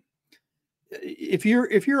 right? If you're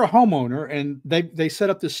a homeowner and they set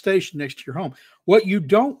up this station next to your home, what you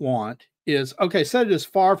don't want is, okay, set it as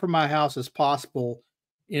far from my house as possible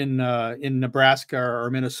in Nebraska or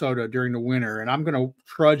Minnesota during the winter, and I'm going to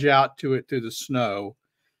trudge out to it through the snow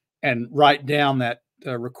and write down that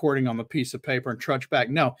recording on the piece of paper and trudge back.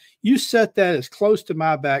 No, you set that as close to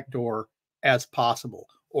my back door as possible,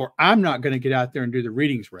 or I'm not going to get out there and do the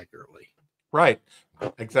readings regularly. Right.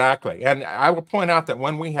 Exactly. And I will point out that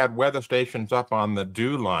when we had weather stations up on the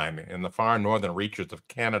dew line in the far northern reaches of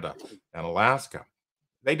Canada and Alaska,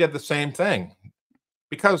 they did the same thing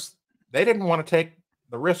because they didn't want to take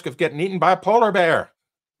the risk of getting eaten by a polar bear.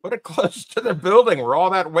 Put it close to the building where all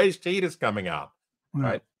that waste heat is coming out.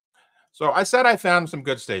 Right. So I said I found some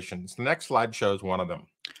good stations. The next slide shows one of them.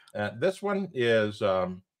 This one is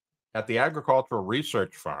at the Agricultural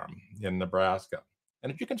Research Farm in Nebraska.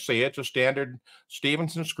 And as you can see, it's a standard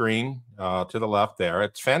Stevenson screen to the left there.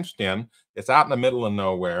 It's fenced in. It's out in the middle of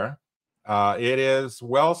nowhere. It is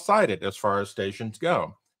well sited as far as stations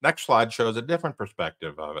go. Next slide shows a different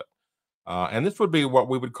perspective of it. And this would be what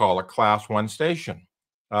we would call a Class 1 station.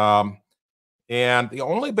 And the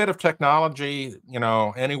only bit of technology,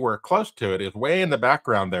 anywhere close to it is way in the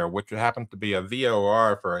background there, which happens to be a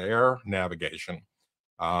VOR for air navigation.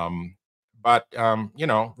 But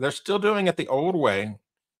they're still doing it the old way.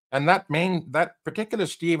 And that particular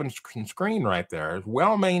Stevenson screen right there is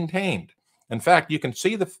well maintained. In fact, you can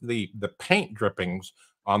see the paint drippings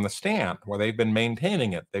on the stand where they've been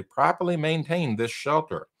maintaining it. They properly maintained this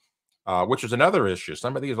shelter, which is another issue.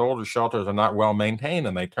 Some of these older shelters are not well maintained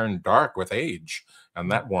and they turn dark with age,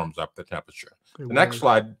 and that warms up the temperature. The next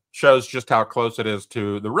slide shows just how close it is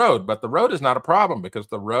to the road, but the road is not a problem because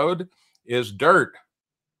the road is dirt.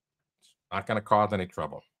 Not going to cause any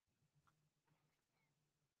trouble.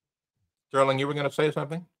 Sterling, you were going to say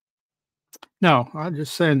something? No, I'm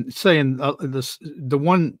just saying the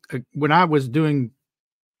one when I was doing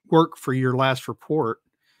work for your last report,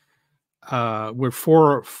 where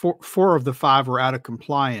four of the 5 were out of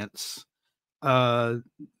compliance. The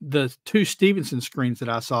 2 Stevenson screens that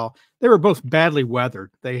I saw, they were both badly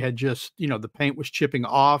weathered. They had just, the paint was chipping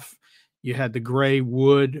off. You had the gray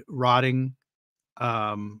wood rotting.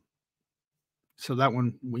 So that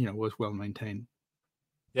one, was well maintained.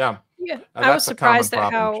 Yeah. Yeah. I was surprised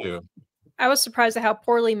at how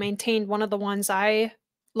poorly maintained one of the ones I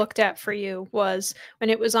looked at for you was when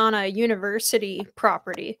it was on a university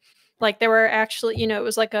property. Like there were actually, it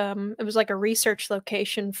was like a research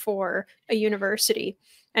location for a university,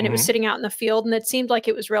 and it was sitting out in the field, and it seemed like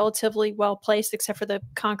it was relatively well placed except for the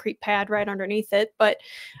concrete pad right underneath it. But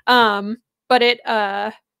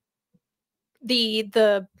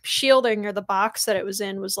the shielding or the box that it was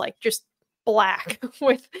in was like just black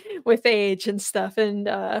with age and stuff, and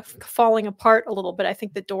falling apart a little bit. I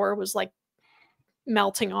think the door was like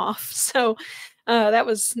melting off. So that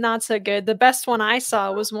was not so good. The best one I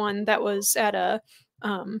saw was one that was at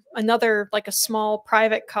another, like a small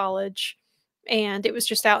private college, and it was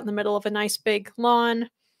just out in the middle of a nice big lawn.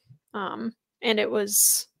 And it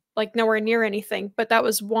was like nowhere near anything, but that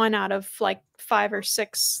was one out of like 5 or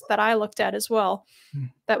 6 that I looked at as well.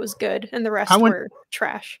 That was good. And the rest were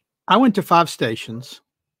trash. I went to 5 stations,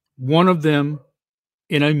 one of them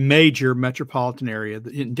in a major metropolitan area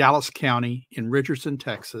in Dallas County in Richardson,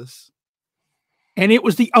 Texas. And it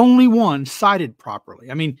was the only one sited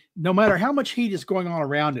properly. I mean, no matter how much heat is going on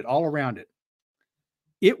around it, all around it,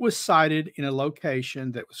 it was sited in a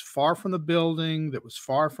location that was far from the building, that was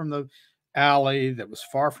far from the alley, that was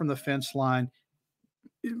far from the fence line.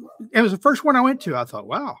 It was the first one I went to. I thought,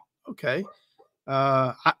 wow, okay.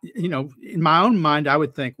 In my own mind, I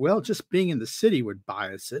would think, well, just being in the city would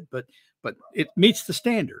bias it, but it meets the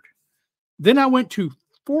standard. Then I went to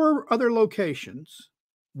 4 other locations,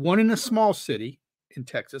 one in a small city in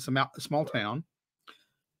Texas, a small town,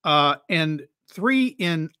 and 3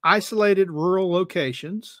 in isolated rural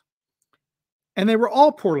locations. And they were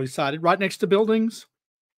all poorly sited right next to buildings.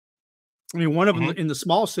 I mean, one of them in the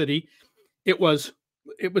small city, it was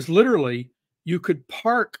literally, you could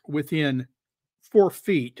park within 4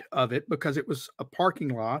 feet of it because it was a parking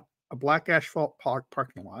lot, a black asphalt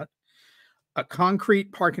parking lot, a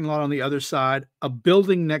concrete parking lot on the other side, a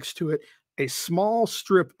building next to it, a small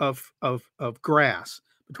strip of grass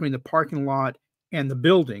between the parking lot and the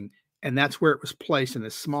building. And that's where it was placed, in a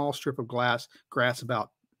small strip of grass about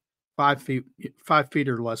 5 feet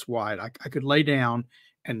or less wide. I could lay down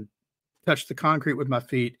and touch the concrete with my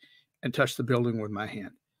feet and touch the building with my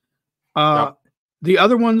hand. The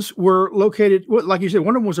other ones were located, like you said,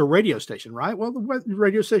 one of them was a radio station, right? Well, the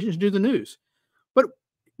radio stations do the news, but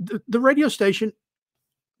the radio station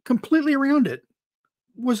completely around it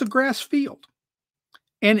was a grass field.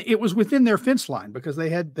 And it was within their fence line because they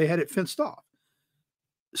had it fenced off.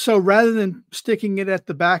 So rather than sticking it at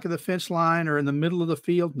the back of the fence line or in the middle of the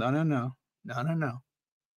field, no.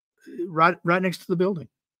 Right next to the building.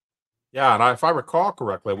 Yeah, and if I recall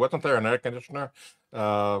correctly, wasn't there an air conditioner,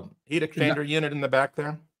 heat exchanger unit in the back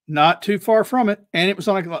there? Not too far from it, and it was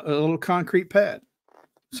on like a little concrete pad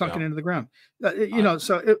sunken into the ground.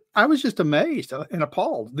 So I was just amazed and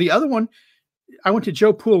appalled. The other one, I went to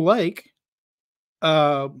Joe Pool Lake.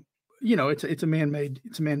 It's a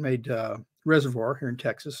man-made reservoir here in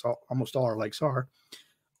Texas. Almost all our lakes are,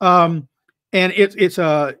 and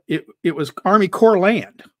it was Army Corps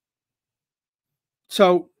land.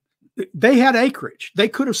 So they had acreage. They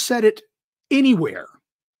could have set it anywhere.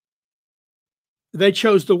 They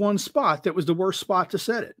chose the one spot that was the worst spot to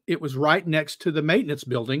set it. It was right next to the maintenance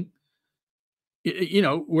building,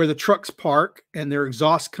 where the trucks park and their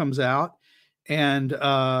exhaust comes out, and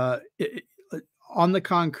on the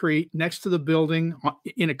concrete next to the building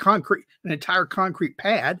in an entire concrete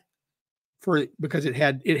pad because it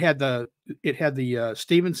had the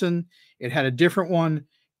Stevenson, it had a different one,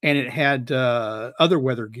 and it had other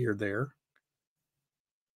weather gear there.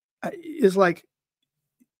 It's like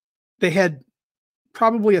they had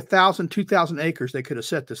probably 1,000, 2,000 acres they could have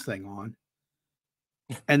set this thing on.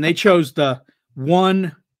 And they chose the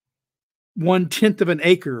 1/10 of an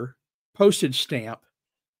acre postage stamp.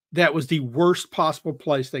 That was the worst possible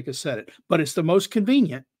place they could set it, but it's the most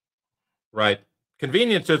convenient. Right.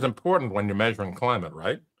 Convenience is important when you're measuring climate,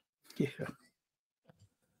 right? Yeah.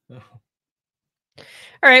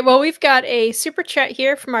 All right. Well, we've got a super chat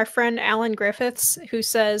here from our friend Alan Griffiths, who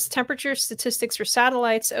says temperature statistics for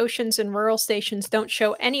satellites, oceans, and rural stations don't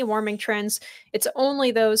show any warming trends. It's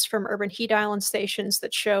only those from urban heat island stations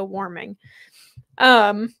that show warming.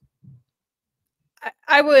 I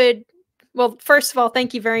would, well, first of all,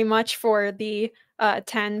 thank you very much for the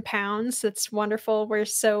 10 pounds. That's wonderful. We're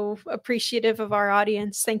so appreciative of our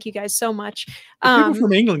audience. Thank you guys so much. People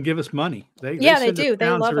from England give us money. They do. They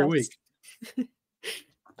love every us. week.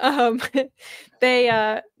 I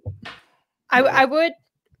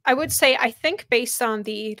would say, I think based on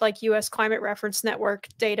the US Climate Reference Network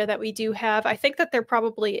data that we do have, I think that there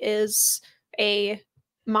probably is a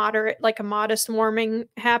modest warming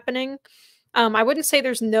happening. I wouldn't say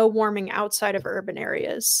there's no warming outside of urban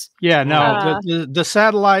areas. Yeah, no, the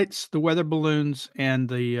satellites, the weather balloons, and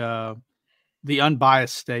the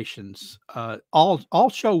unbiased stations all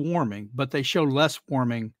show warming, but they show less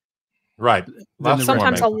warming. Right.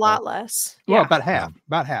 Sometimes a lot less. Well, Yeah.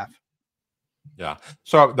 about half. Yeah.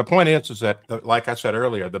 So the point is that, like I said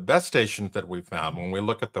earlier, the best stations that we found, when we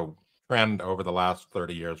look at the trend over the last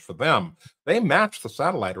 30 years for them, they match the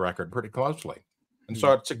satellite record pretty closely. And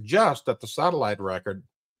so it suggests that the satellite record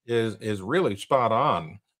is really spot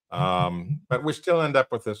on. But we still end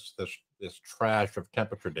up with this trash of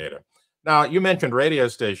temperature data. Now, you mentioned radio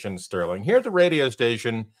stations, Sterling. Here's a radio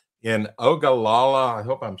station in Ogallala. I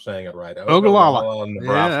hope I'm saying it right. Ogallala,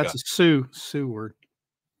 Nebraska. Yeah, that's a Sioux word.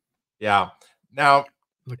 Yeah. Now,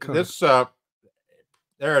 Lakota. this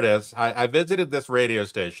there it is. I visited this radio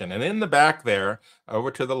station, and in the back there,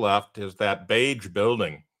 over to the left, is that beige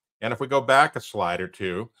building. And if we go back a slide or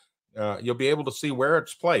two, you'll be able to see where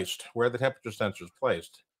it's placed, where the temperature sensor is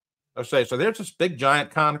placed. Okay, so there's this big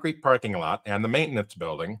giant concrete parking lot and the maintenance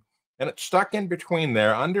building, and it's stuck in between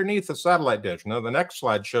there underneath the satellite dish. Now, the next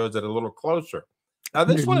slide shows it a little closer. Now,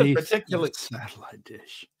 this one is particularly satellite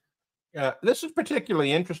dish. This is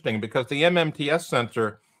particularly interesting because the MMTS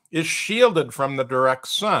sensor is shielded from the direct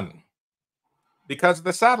sun because of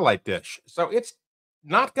the satellite dish. So it's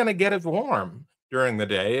not going to get as warm during the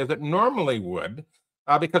day as it normally would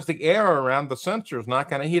because the air around the sensor is not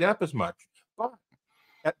going to heat up as much. But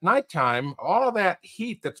at nighttime, all of that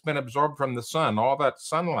heat that's been absorbed from the sun, all that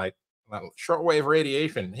sunlight, that shortwave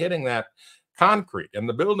radiation hitting that concrete and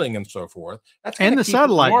the building and so forth, that's and the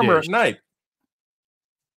satellite warmer dish at night.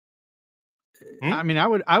 I mean,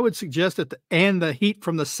 I would suggest that the heat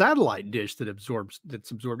from the satellite dish that's absorbed,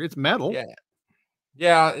 it's metal.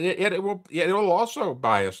 Yeah, it'll also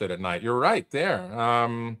bias it at night. You're right there.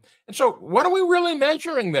 And so what are we really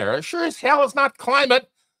measuring there? It sure as hell is not climate.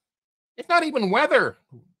 It's not even weather.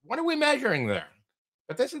 What are we measuring there?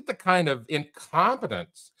 But this is the kind of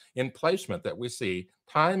incompetence in placement that we see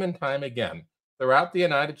time and time again throughout the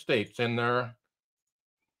United States in their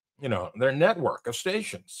network of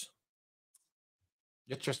stations.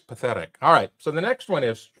 It's just pathetic. All right, so the next one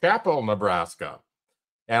is Chapel, Nebraska.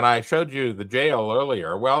 And I showed you the jail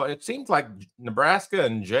earlier. Well, it seems like Nebraska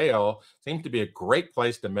and jail seem to be a great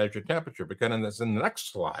place to measure temperature because in the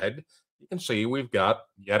next slide, you can see we've got,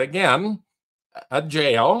 yet again, a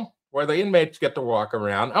jail where the inmates get to walk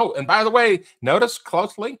around. Oh, and by the way, notice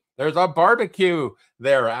closely, there's a barbecue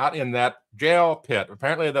there out in that jail pit.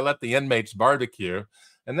 Apparently, they let the inmates barbecue.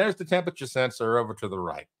 And there's the temperature sensor over to the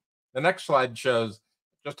right. The next slide shows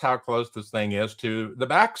just how close this thing is to the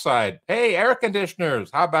backside. Hey, air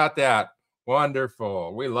conditioners, how about that?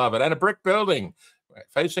 Wonderful. We love it. And a brick building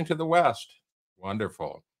facing to the west.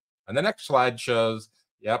 Wonderful. And the next slide shows,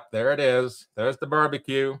 yep, there it is. There's the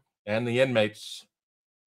barbecue and the inmates.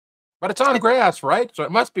 But it's on grass, right? So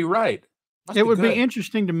it must be right. It would be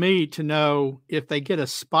interesting to me to know if they get a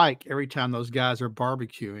spike every time those guys are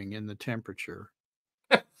barbecuing in the temperature.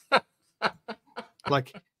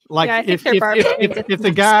 like Yeah, if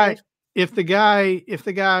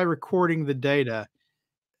the guy recording the data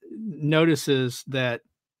notices that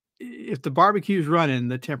if the barbecue's running,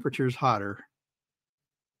 the temperature's hotter.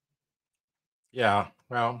 Yeah,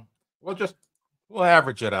 well, we'll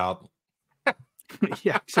average it out.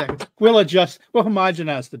 Yeah, exactly. We'll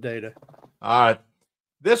homogenize the data. All right.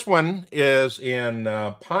 This one is in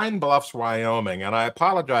Pine Bluffs, Wyoming, and I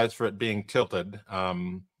apologize for it being tilted.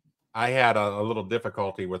 I had a little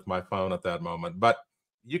difficulty with my phone at that moment, but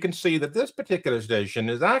you can see that this particular station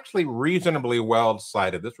is actually reasonably well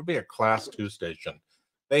sited. This would be a Class 2 station.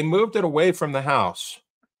 They moved it away from the house,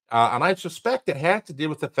 and I suspect it had to do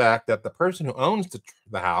with the fact that the person who owns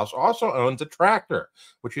the house also owns a tractor,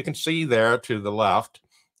 which you can see there to the left.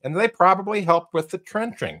 And they probably helped with the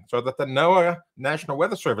trenching so that the NOAA National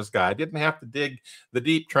Weather Service guy didn't have to dig the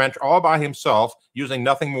deep trench all by himself using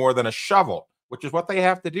nothing more than a shovel, which is what they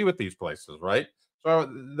have to do at these places, right?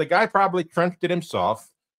 So the guy probably trenched it himself,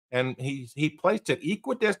 and he placed it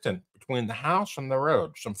equidistant between the house and the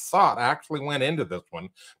road. Some thought actually went into this one,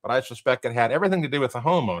 but I suspect it had everything to do with the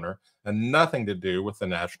homeowner and nothing to do with the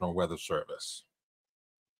National Weather Service.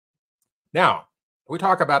 Now, we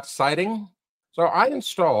talk about siting. So I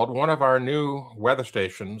installed one of our new weather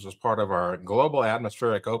stations as part of our global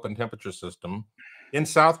atmospheric open temperature system in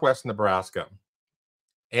southwest Nebraska.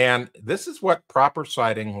 And this is what proper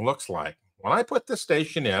siting looks like. When I put this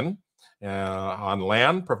station in on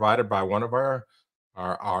land provided by one of our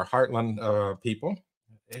Heartland people,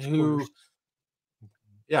 who,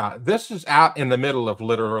 yeah, this is out in the middle of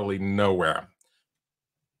literally nowhere.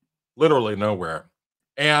 Literally nowhere.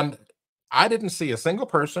 And I didn't see a single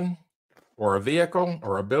person or a vehicle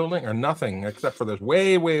or a building or nothing except for this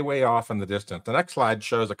way, way, way off in the distance. The next slide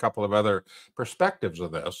shows a couple of other perspectives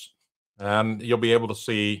of this, and you'll be able to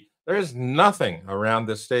see there's nothing around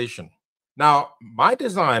this station. Now, my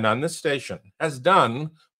design on this station has done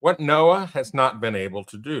what NOAA has not been able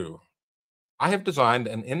to do. I have designed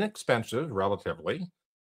an inexpensive, relatively,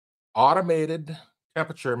 automated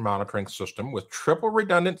temperature monitoring system with triple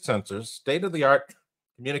redundant sensors, state-of-the-art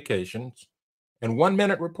communications, and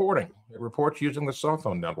 1-minute reporting. It reports using the cell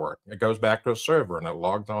phone network. It goes back to a server and it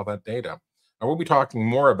logs all that data. And we'll be talking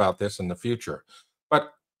more about this in the future.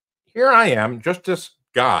 But here I am, just this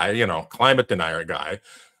guy, climate denier guy,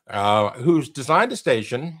 who's designed a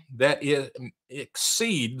station that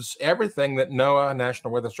exceeds everything that NOAA,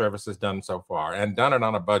 National Weather Service, has done so far, and done it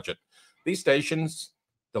on a budget. These stations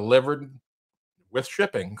delivered with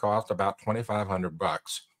shipping cost about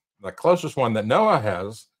 $2,500. The closest one that NOAA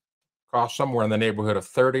has costs somewhere in the neighborhood of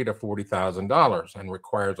 $30,000 to $40,000 and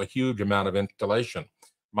requires a huge amount of installation.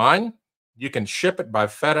 Mine, you can ship it by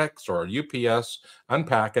FedEx or UPS,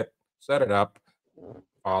 unpack it, set it up,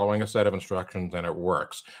 following a set of instructions, and it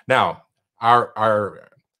works. Now, our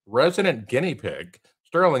resident guinea pig,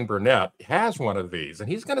 Sterling Burnett, has one of these,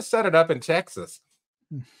 and he's going to set it up in Texas,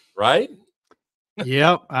 right?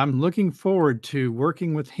 Yep, I'm looking forward to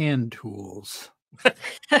working with hand tools.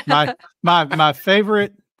 My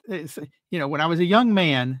favorite. When I was a young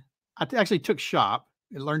man, I actually took shop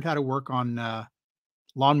and learned how to work on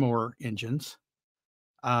lawnmower engines.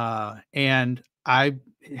 And I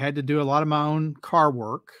had to do a lot of my own car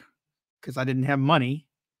work because I didn't have money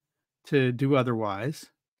to do otherwise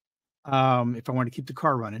if I wanted to keep the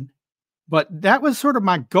car running. But that was sort of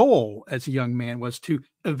my goal as a young man, was to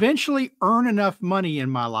eventually earn enough money in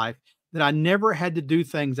my life that I never had to do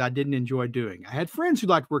things I didn't enjoy doing. I had friends who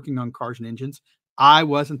liked working on cars and engines. I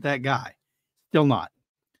wasn't that guy, still not.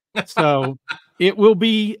 So it will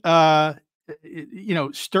be,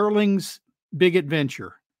 Sterling's big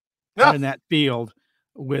adventure out in that field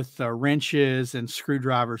with wrenches and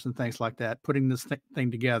screwdrivers and things like that, putting this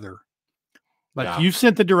thing together. But if you've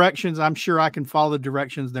sent the directions, I'm sure I can follow the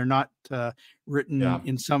directions. They're not written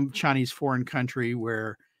in some Chinese foreign country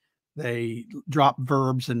where they drop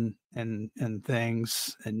verbs and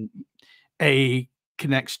things, and A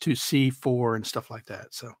connects to C4 and stuff like that.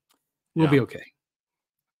 So We'll be okay.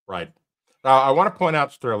 Right. I want to point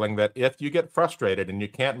out, Sterling, that if you get frustrated and you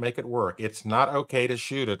can't make it work, it's not okay to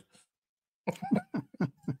shoot it.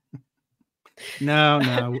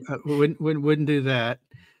 No, wouldn't do that.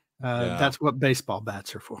 Yeah. That's what baseball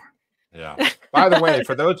bats are for. Yeah. By the way,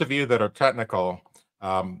 for those of you that are technical,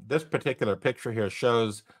 this particular picture here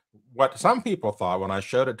shows what some people thought when I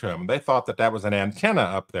showed it to them. They thought that that was an antenna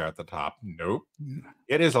up there at the top. Nope.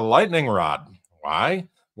 It is a lightning rod. Why?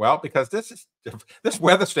 Well, because this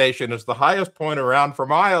weather station is the highest point around for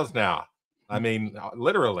miles now. I mean,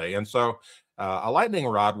 literally. And so a lightning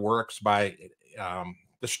rod works by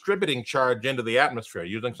distributing charge into the atmosphere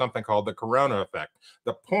using something called the corona effect.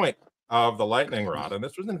 The point of the lightning rod, and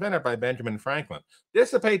this was invented by Benjamin Franklin,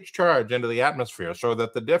 dissipates charge into the atmosphere so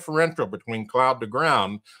that the differential between cloud to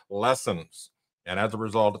ground lessens. And as a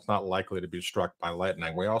result, it's not likely to be struck by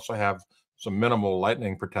lightning. We also have some minimal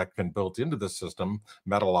lightning protection built into the system,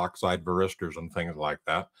 metal oxide varistors and things like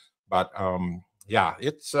that. But yeah,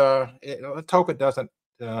 let's hope it doesn't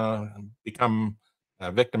become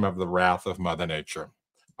a victim of the wrath of Mother Nature.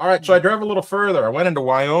 All right, so I drove a little further. I went into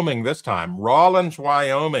Wyoming this time. Rawlins,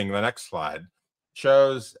 Wyoming, the next slide,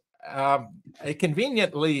 shows a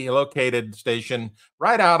conveniently located station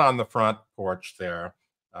right out on the front porch there,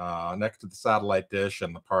 next to the satellite dish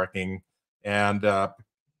and the parking. And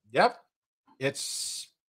yep, it's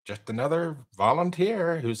just another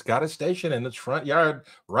volunteer who's got a station in his front yard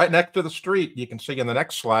right next to the street. You can see in the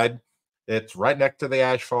next slide, it's right next to the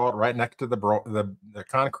asphalt, right next to the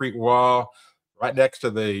concrete wall, right next to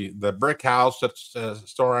the brick house that's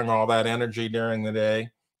storing all that energy during the day.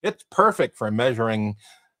 It's perfect for measuring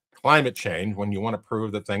climate change when you want to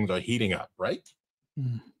prove that things are heating up, right?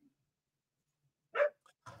 Mm.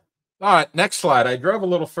 All right, next slide. I drove a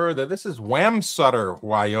little further. This is Wamsutter,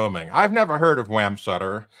 Wyoming. I've never heard of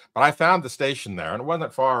Wamsutter, but I found the station there, and it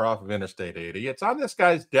wasn't far off of Interstate 80. It's on this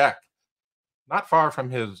guy's deck, not far from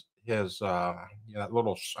his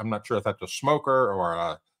little, I'm not sure if that's a smoker or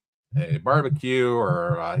a barbecue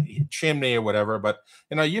or a chimney or whatever, but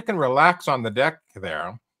you can relax on the deck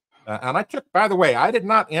there. And I took, by the way, I did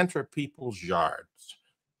not enter people's yards.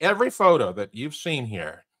 Every photo that you've seen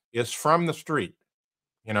here is from the street,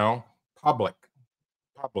 public,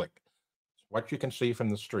 what you can see from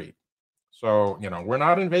the street. So, we're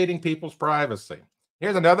not invading people's privacy.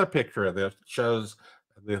 Here's another picture of this. It shows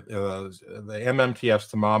the MMTS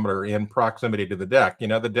thermometer in proximity to the deck.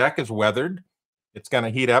 The deck is weathered. It's going to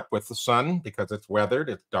heat up with the sun because it's weathered,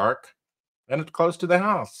 it's dark, and it's close to the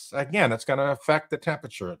house. Again, it's going to affect the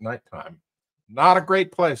temperature at nighttime. Not a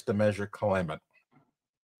great place to measure climate.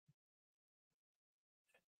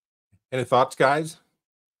 Any thoughts, guys?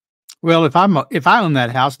 Well, if I own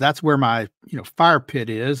that house, that's where my fire pit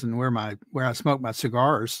is and where I smoke my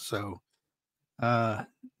cigars. So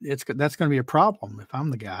that's going to be a problem if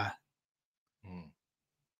I'm the guy.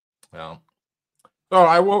 Well.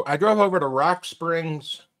 So I drove over to Rock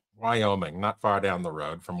Springs, Wyoming, not far down the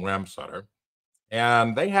road from Wamsutter,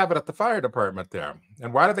 and they have it at the fire department there.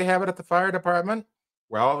 And why do they have it at the fire department?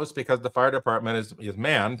 Well, it was because the fire department is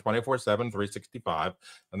manned 24/7, 365,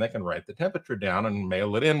 and they can write the temperature down and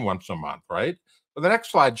mail it in once a month, right? So the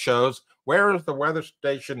next slide shows where is the weather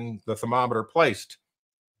station, the thermometer, placed.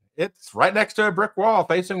 It's right next to a brick wall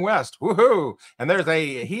facing west. Woohoo! And there's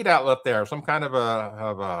a heat outlet there, some kind of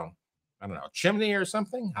a I don't know, chimney or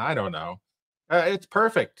something. I don't know. It's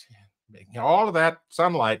perfect. All of that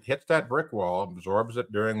sunlight hits that brick wall, absorbs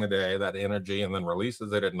it during the day, that energy, and then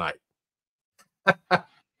releases it at night.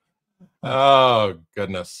 Oh,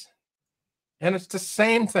 goodness. And it's the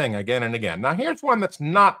same thing again and again. Now, here's one that's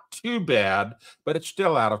not too bad, but it's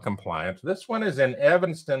still out of compliance. This one is in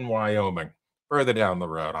Evanston, Wyoming, further down the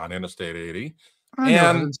road on Interstate 80. I know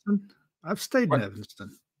Evanston. I've stayed in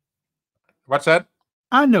Evanston. What's that?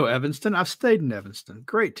 I know Evanston. I've stayed in Evanston.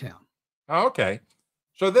 Great town. Oh, okay.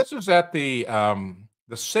 So this is at the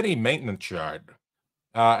city maintenance yard.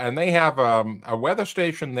 And they have a weather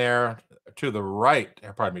station there to the right,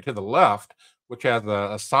 pardon me, to the left, which has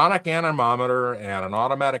a sonic anemometer and an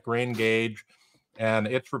automatic rain gauge. And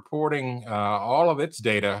it's reporting all of its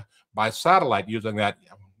data by satellite using that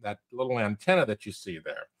little antenna that you see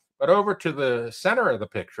there. But over to the center of the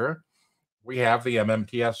picture, we have the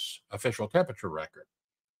MMTS official temperature record.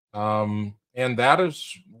 And that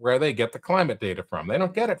is where they get the climate data from. They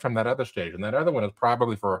don't get it from that other station. That other one is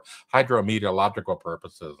probably for hydrometeorological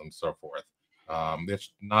purposes and so forth.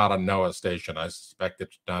 It's not a NOAA station. I suspect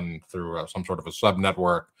it's done through some sort of a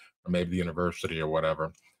sub-network or maybe the university or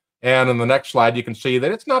whatever. And in the next slide, you can see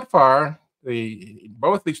that it's not far.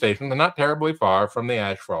 Both these stations are not terribly far from the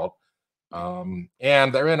asphalt. And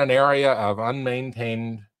they're in an area of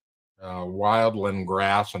unmaintained wildland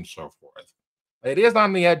grass and so forth. It is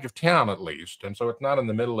on the edge of town, at least, and so it's not in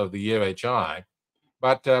the middle of the UHI.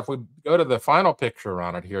 But if we go to the final picture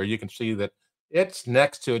on it here, you can see that it's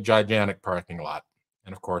next to a gigantic parking lot.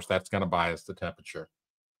 And of course, that's going to bias the temperature.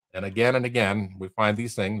 And again, we find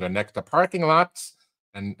these things are next to parking lots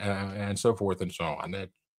and so forth and so on.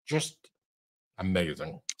 It's just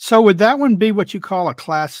amazing. So would that one be what you call a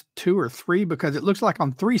class 2 or 3? Because it looks like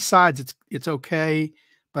on 3 sides it's okay,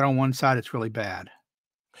 but on 1 side it's really bad.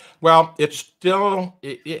 Well, it's still,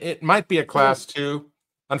 it might be a class 2.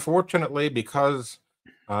 Unfortunately, because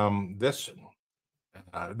this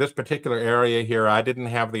particular area here, I didn't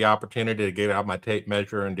have the opportunity to get out my tape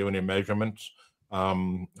measure and do any measurements.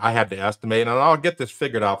 I had to estimate, and I'll get this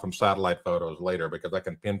figured out from satellite photos later because I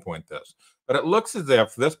can pinpoint this. But it looks as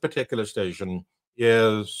if this particular station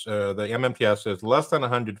is, the MMTS is less than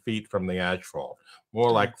 100 feet from the ash fault,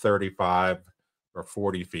 more like 35 or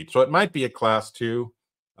 40 feet. So it might be a class 2.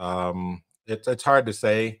 It's hard to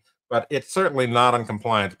say, but it's certainly not in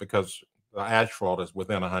compliance because the ash fault is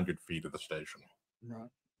within 100 feet of the station. Right.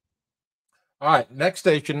 All right, next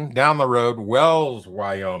station down the road, Wells,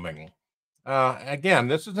 Wyoming. Again,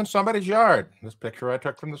 this is in somebody's yard. This picture I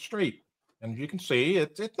took from the street. And you can see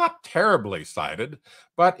it's not terribly sited,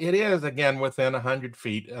 but it is, again, within 100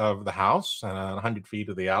 feet of the house, 100 feet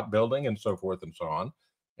of the outbuilding, and so forth and so on.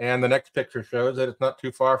 And the next picture shows that it's not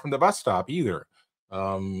too far from the bus stop either.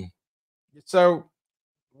 So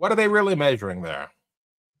what are they really measuring there?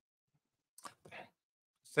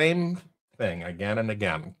 Same thing again and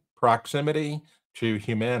again. Proximity to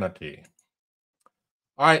humanity.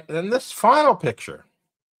 All right, and this final picture,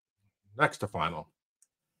 next to final,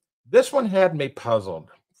 this one had me puzzled.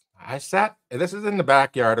 This is in the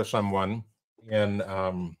backyard of someone in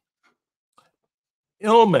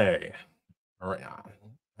Ilmay, or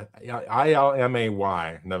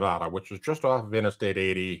Ilmay, Nevada, which is just off of Interstate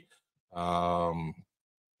 80,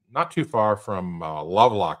 not too far from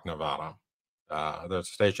Lovelock, Nevada. There's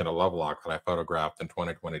a station of Lovelock that I photographed in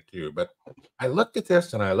 2022. But I looked at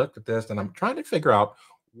this and I looked at this, and I'm trying to figure out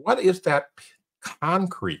what is that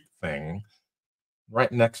concrete thing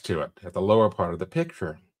right next to it at the lower part of the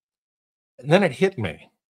picture. And then it hit me.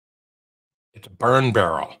 It's a burn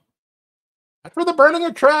barrel. That's where they're burning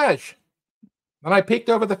their trash. Then I peeked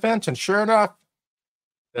over the fence, and sure enough,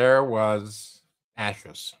 there was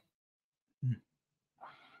ashes.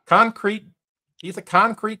 Concrete, he's a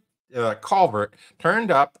concrete culvert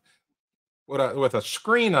turned up with a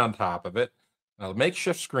screen on top of it, a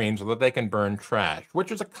makeshift screen so that they can burn trash,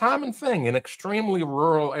 which is a common thing in extremely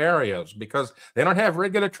rural areas because they don't have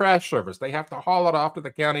regular trash service. They have to haul it off to the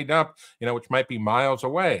county dump, which might be miles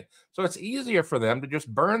away. So it's easier for them to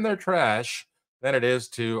just burn their trash than it is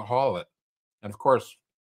to haul it. And of course,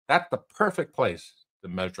 that's the perfect place to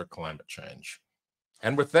measure climate change.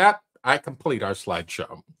 And with that, I complete our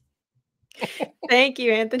slideshow. Thank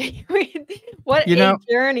you, Anthony. What a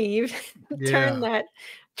journey. You've turned that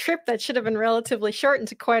trip that should have been relatively short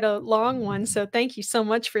into quite a long one. So thank you so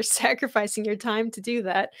much for sacrificing your time to do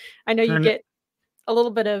that. I know you get a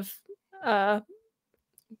little bit of,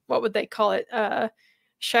 what would they call it?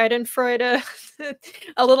 Schadenfreude,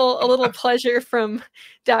 a little pleasure from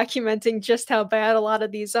documenting just how bad a lot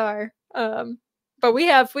of these are. But we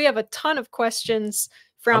have a ton of questions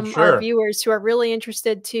from our viewers who are really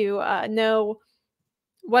interested to know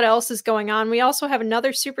what else is going on. We also have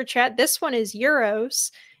another super chat. This one is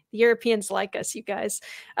euros. The Europeans like us, you guys.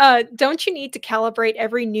 Don't you need to calibrate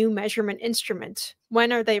every new measurement instrument?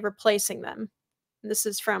 When are they replacing them? This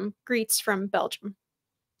is from Greets from Belgium.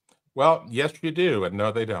 Well, yes, you do. And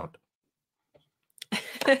no, they don't.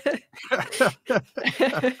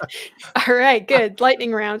 All right, good.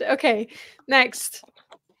 Lightning round. Okay, next.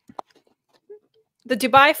 The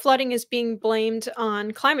Dubai flooding is being blamed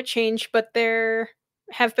on climate change, but there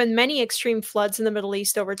have been many extreme floods in the Middle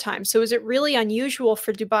East over time. So is it really unusual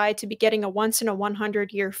for Dubai to be getting a once in a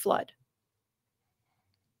 100-year flood?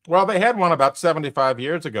 Well, they had one about 75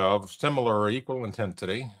 years ago of similar or equal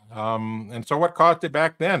intensity. And so what caused it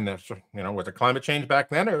back then? Was it climate change back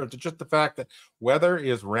then, or is it just the fact that weather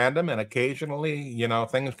is random and occasionally,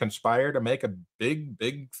 things conspire to make a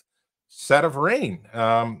big set of rain?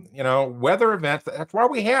 Weather events, that's why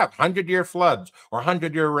we have 100-year floods or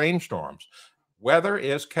 100-year rainstorms. Weather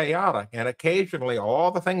is chaotic, and occasionally all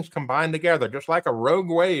the things combine together, just like a rogue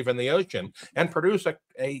wave in the ocean, and produce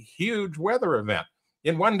a huge weather event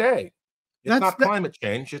in one day. It's not climate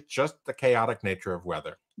change. It's just the chaotic nature of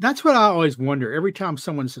weather. That's what I always wonder. Every time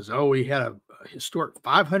someone says, oh, we had a historic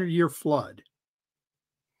 500-year flood.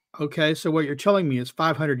 Okay, so what you're telling me is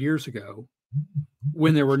 500 years ago,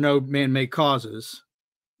 when there were no man-made causes,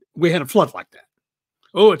 we had a flood like that.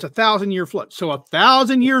 Oh, it's 1,000-year flood. So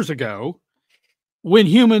 1,000 years ago, when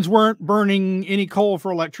humans weren't burning any coal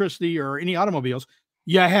for electricity or any automobiles,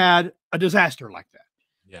 you had a disaster like that.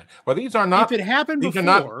 Yeah. Well, these are not. If it happened these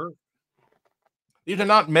before, these are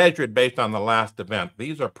not measured based on the last event.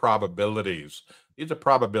 These are probabilities. These are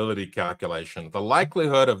probability calculations. The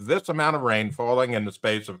likelihood of this amount of rain falling in the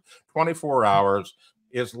space of 24 hours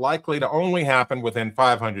is likely to only happen within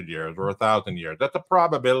 500 years or 1,000 years. That's a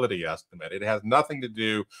probability estimate. It has nothing to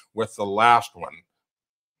do with the last one,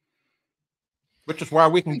 which is why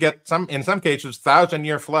we can get in some cases,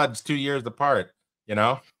 1,000-year floods 2 years apart, you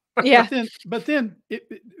know? Yeah. but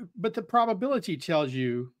the probability tells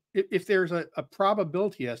you, if there's a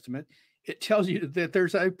probability estimate, it tells you that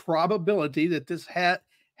there's a probability that this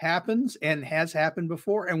happens and has happened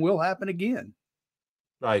before and will happen again.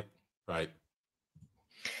 Right, right.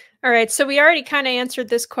 All right, so we already kind of answered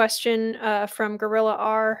this question from Gorilla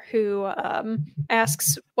R, who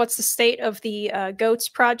asks, what's the state of the GOATS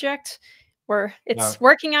project? It's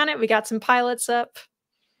working on it. We got some pilots up.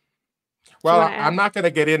 Well, I'm not going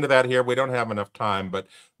to get into that here. We don't have enough time, but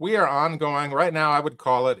we are ongoing. Right now, I would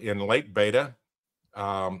call it in late beta.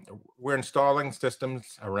 We're installing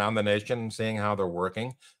systems around the nation, seeing how they're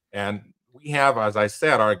working. And we have, as I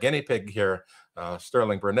said, our guinea pig here,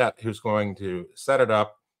 Sterling Burnett, who's going to set it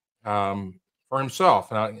up for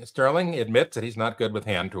himself. Now, Sterling admits that he's not good with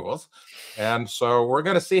hand tools. And so we're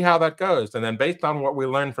going to see how that goes. And then based on what we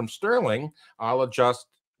learn from Sterling, I'll adjust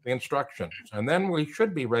the instructions. And then we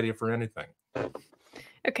should be ready for anything.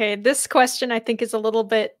 Okay, this question I think is a little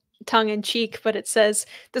bit tongue-in-cheek, but it says,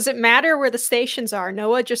 does it matter where the stations are?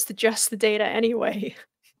 NOAA just adjusts the data anyway.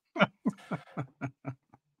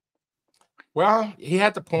 Well, he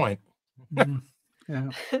had the point. Yeah.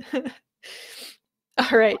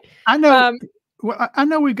 All right. I know. Well, I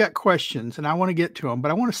know we've got questions, and I want to get to them, but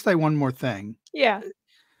I want to say one more thing. Yeah.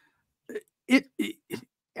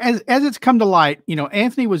 As it's come to light, you know,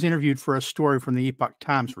 Anthony was interviewed for a story from the Epoch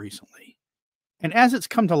Times recently, and as it's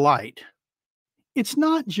come to light, it's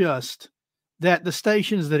not just that the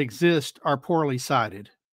stations that exist are poorly sited.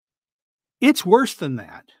 It's worse than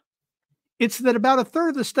that. It's that about a third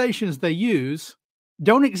of the stations they use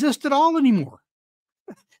don't exist at all anymore.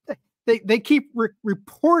 They keep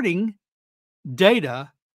reporting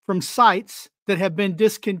data from sites that have been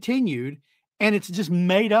discontinued, and it's just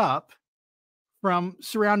made up from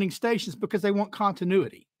surrounding stations because they want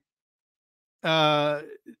continuity.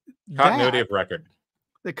 Continuity of record.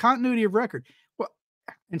 The continuity of record. Well,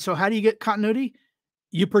 and so how do you get continuity?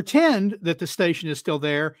 You pretend that the station is still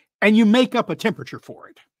there, and you make up a temperature for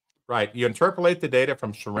it. Right. You interpolate the data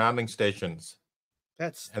from surrounding stations.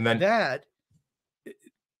 And then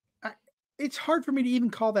it's hard for me to even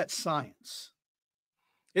call that science.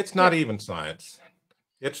 It's not even science.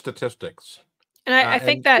 It's statistics. And I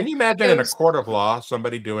think that... Can you imagine in a court of law,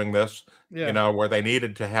 somebody doing this, you know, where they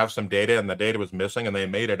needed to have some data and the data was missing and they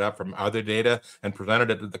made it up from other data and presented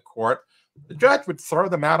it to the court? The judge would throw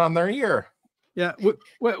them out on their ear. Yeah.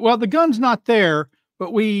 Well, the gun's not there,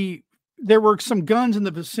 but there were some guns in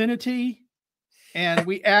the vicinity, and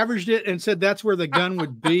we averaged it and said that's where the gun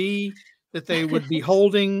would be, that they would be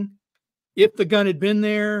holding if the gun had been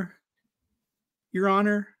there, Your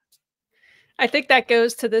Honor. I think that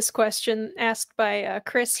goes to this question asked by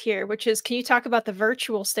Chris here, which is, can you talk about the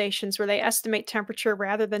virtual stations where they estimate temperature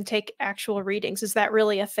rather than take actual readings? Is that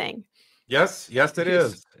really a thing? Yes, it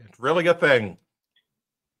is. It's really a thing.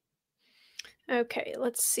 Okay,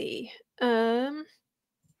 let's see.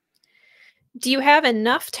 Do you have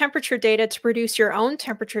enough temperature data to produce your own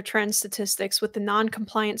temperature trend statistics with the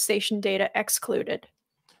non-compliant station data excluded?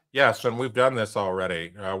 Yes, and we've done this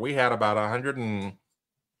already. We had about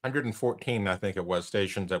 114, I think it was,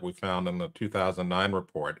 stations that we found in the 2009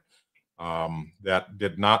 report that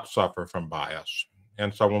did not suffer from bias.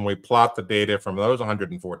 And so when we plot the data from those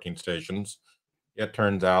 114 stations, it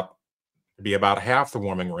turns out to be about half the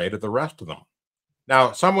warming rate of the rest of them.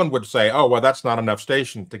 Now, someone would say, oh, well, that's not enough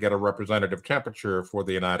stations to get a representative temperature for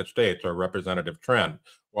the United States or a representative trend.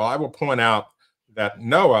 Well, I will point out that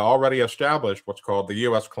NOAA already established what's called the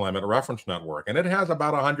U.S. Climate Reference Network, and it has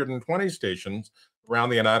about 120 stations around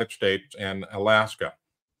the United States and Alaska.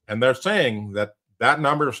 And they're saying that that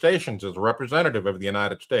number of stations is representative of the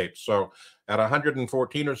United States. So at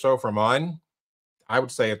 114 or so for mine, I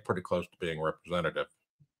would say it's pretty close to being representative.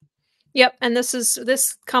 Yep, and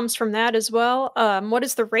this comes from that as well. What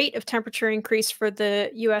is the rate of temperature increase for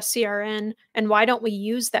the USCRN, and why don't we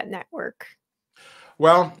use that network?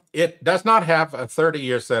 Well, it does not have a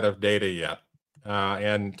 30-year set of data yet.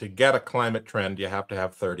 And to get a climate trend, you have to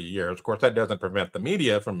have 30 years. Of course, that doesn't prevent the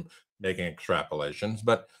media from making extrapolations,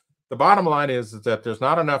 but the bottom line is that there's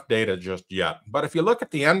not enough data just yet. But if you look at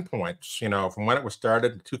the endpoints, from when it was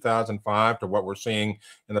started in 2005 to what we're seeing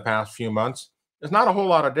in the past few months, there's not a whole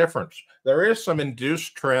lot of difference. There is some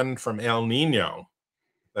induced trend from El Nino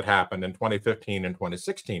that happened in 2015 and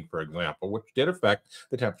 2016, for example, which did affect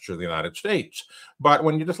the temperature of the United States. But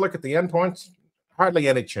when you just look at the endpoints, hardly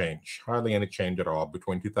any change at all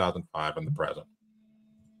between 2005 and the present.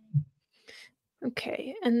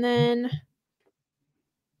 Okay, and then,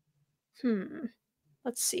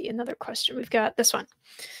 let's see, another question. We've got this one.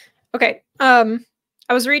 Okay, I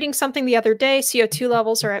was reading something the other day. CO2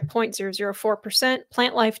 levels are at 0.004%.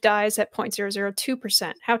 Plant life dies at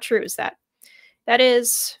 0.002%. How true is that? That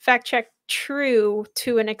is, fact check, true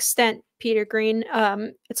to an extent, Peter Green.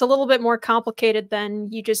 It's a little bit more complicated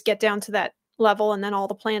than you just get down to that level and then all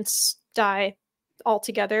the plants die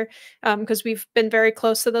altogether, because we've been very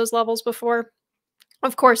close to those levels before.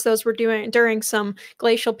 Of course, those were during some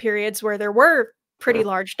glacial periods where there were pretty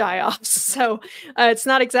large die-offs. So it's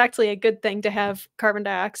not exactly a good thing to have carbon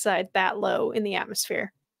dioxide that low in the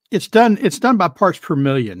atmosphere. It's done by parts per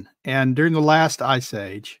million. And during the last ice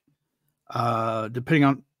age, during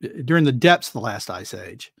the depths of the last ice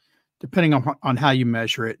age, depending on how you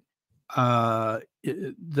measure it,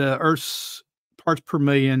 the Earth's parts per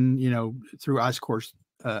million, through ice cores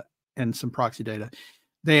and some proxy data,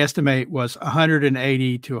 they estimate was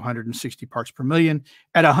 180 to 160 parts per million.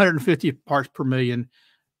 At 150 parts per million,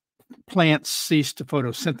 plants cease to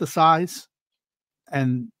photosynthesize.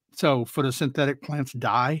 And so photosynthetic plants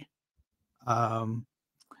die.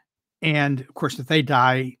 And of course, if they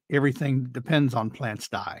die, everything depends on plants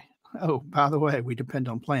die. Oh, by the way, we depend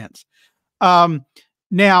on plants.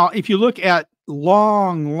 Now, if you look at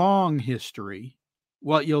long history,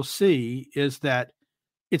 what you'll see is that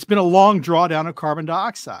it's been a long drawdown of carbon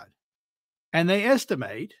dioxide. And they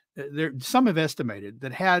estimate, some have estimated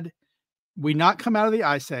that had we not come out of the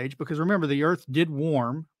ice age, because remember, the Earth did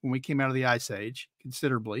warm when we came out of the ice age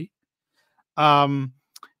considerably, and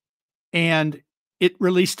it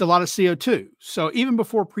released a lot of CO2. So even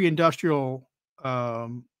before pre-industrial,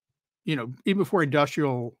 even before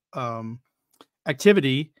industrial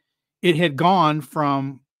activity, it had gone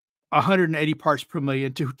from 180 parts per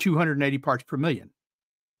million to 280 parts per million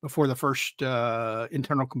before the first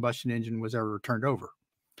internal combustion engine was ever turned over.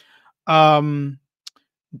 100%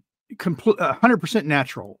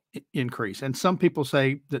 natural increase. And some people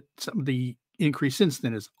say that some of the increase since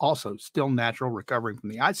then is also still natural, recovering from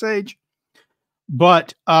the ice age.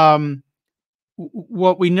 But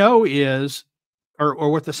what we know is, or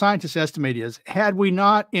what the scientists estimate is, had we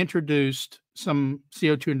not introduced some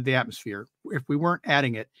CO2 into the atmosphere, if we weren't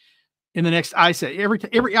adding it in the next ice age,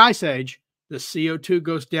 every ice age, the CO2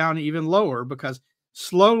 goes down even lower, because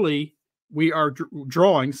slowly we are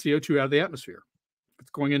drawing CO2 out of the atmosphere. It's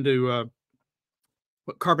going into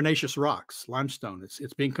carbonaceous rocks, limestone.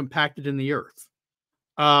 It's being compacted in the earth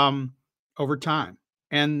over time.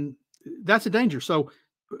 And that's a danger. So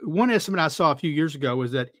one estimate I saw a few years ago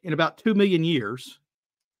was that in about 2 million years,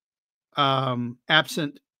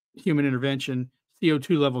 absent human intervention,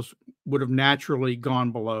 CO2 levels would have naturally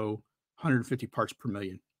gone below 150 parts per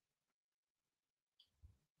million.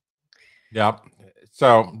 Yeah.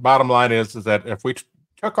 So bottom line is that if we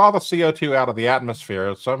took all the CO2 out of the atmosphere,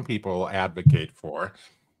 as some people advocate for,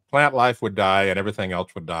 plant life would die and everything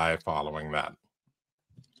else would die following that.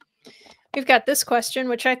 We've got this question,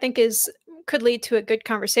 which I think could lead to a good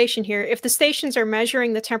conversation here. If the stations are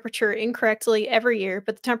measuring the temperature incorrectly every year,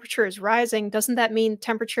 but the temperature is rising, doesn't that mean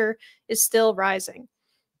temperature is still rising?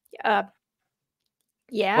 Yeah.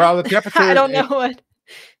 Well, the temperature, I don't know what.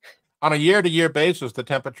 On a year-to-year basis, the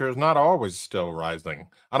temperature is not always still rising.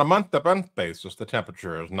 On a month-to-month basis, the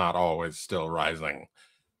temperature is not always still rising.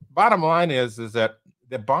 Bottom line is that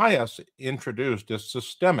the bias introduced is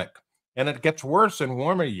systemic, and it gets worse in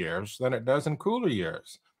warmer years than it does in cooler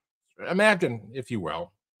years. Imagine, if you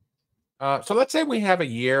will. So let's say we have a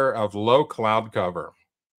year of low cloud cover,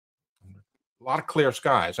 a lot of clear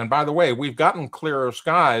skies. And by the way, we've gotten clearer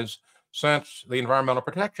skies since the Environmental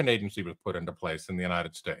Protection Agency was put into place in the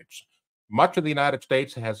United States. Much of the United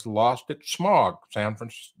States has lost its smog.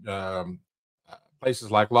 Places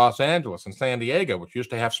like Los Angeles and San Diego, which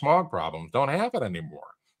used to have smog problems, don't have it anymore.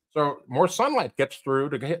 So more sunlight gets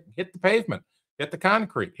through to hit the pavement, hit the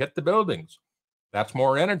concrete, hit the buildings. That's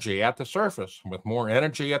more energy at the surface. With more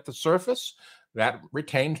energy at the surface, that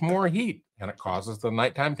retains more heat, and it causes the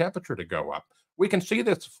nighttime temperature to go up. We can see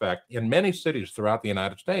this effect in many cities throughout the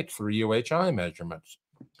United States through UHI measurements.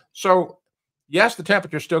 So, yes, the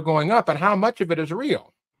temperature is still going up, and how much of it is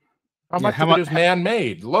real? How much of it is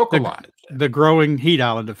man-made, localized? The growing heat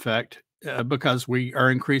island effect because we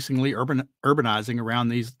are increasingly urbanizing around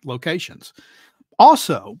these locations.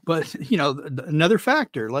 Also, but another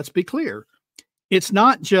factor, let's be clear, it's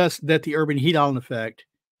not just that the urban heat island effect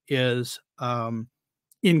is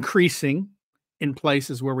increasing in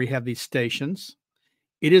places where we have these stations.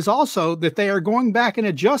 It is also that they are going back and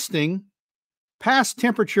adjusting past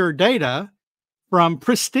temperature data from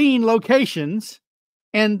pristine locations,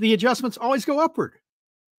 and the adjustments always go upward.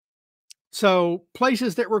 So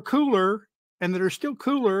places that were cooler and that are still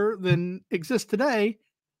cooler than exist today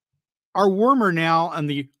are warmer now on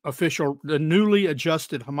the newly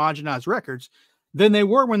adjusted homogenized records than they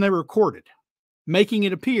were when they were recorded, making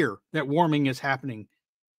it appear that warming is happening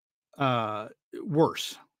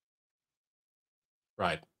worse.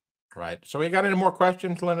 Right. So we got any more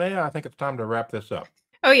questions, Linnea? I think it's time to wrap this up.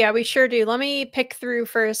 Oh, yeah, we sure do. Let me pick through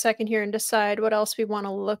for a second here and decide what else we want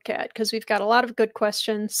to look at, because we've got a lot of good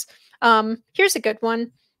questions. Here's a good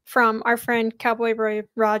one from our friend Cowboy Roy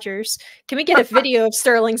Rogers. Can we get a video of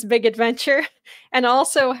Sterling's big adventure? And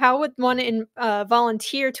also, how would one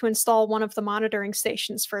volunteer to install one of the monitoring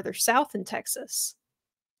stations further south in Texas?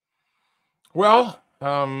 Well,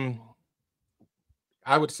 I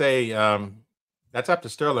would say that's up to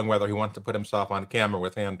Sterling whether he wants to put himself on camera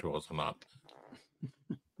with hand tools or not.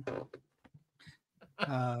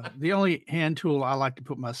 The only hand tool I like to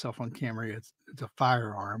put myself on camera is a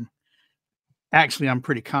firearm. Actually, I'm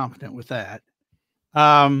pretty confident with that.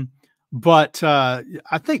 But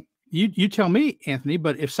I think you tell me, Anthony,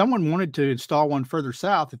 but if someone wanted to install one further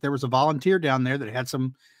south, if there was a volunteer down there that had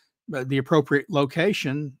the appropriate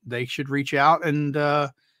location, they should reach out and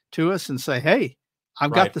to us and say, hey,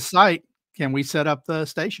 I've got the site. Can we set up the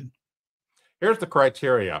station? Here's the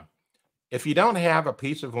criteria. If you don't have a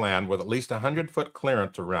piece of land with at least 100-foot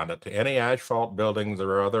clearance around it to any asphalt buildings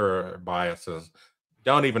or other biases,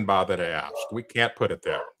 don't even bother to ask. We can't put it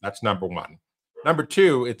there. That's number one. Number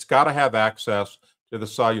two, it's got to have access to the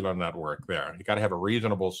cellular network there. You got to have a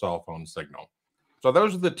reasonable cell phone signal. So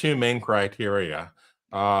those are the two main criteria.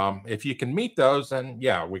 If you can meet those, then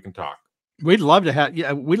yeah, we can talk. We'd love to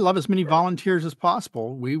have, we'd love as many volunteers as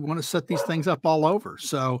possible. We want to set these things up all over.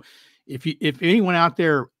 So if anyone out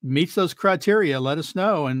there meets those criteria, let us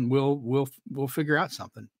know and we'll figure out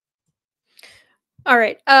something. All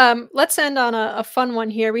right. Let's end on a fun one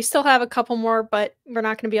here. We still have a couple more, but we're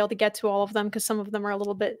not going to be able to get to all of them because some of them are a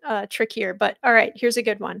little bit trickier. But all right, here's a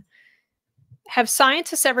good one. Have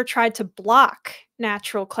scientists ever tried to block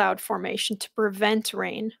natural cloud formation to prevent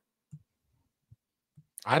rain?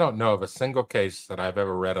 I don't know of a single case that I've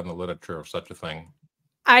ever read in the literature of such a thing.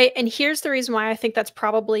 And here's the reason why I think that's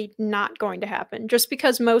probably not going to happen. Just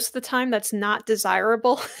because most of the time that's not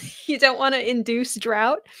desirable. You don't want to induce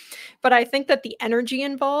drought. But I think that the energy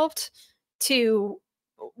involved to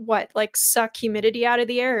suck humidity out of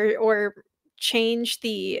the air or change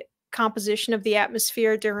the composition of the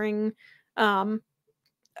atmosphere during an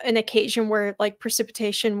occasion where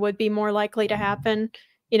precipitation would be more likely to happen,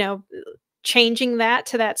 changing that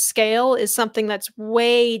to that scale is something that's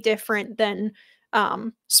way different than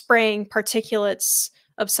spraying particulates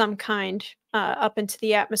of some kind up into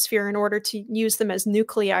the atmosphere in order to use them as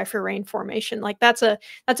nuclei for rain formation. That's a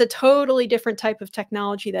totally different type of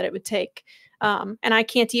technology that it would take. And I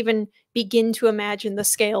can't even begin to imagine the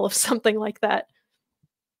scale of something like that.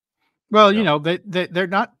 Well, they're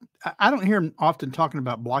not, I don't hear them often talking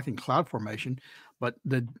about blocking cloud formation, but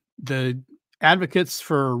the advocates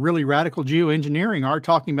for really radical geoengineering are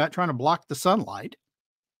talking about trying to block the sunlight.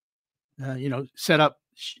 Set up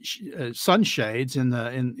sunshades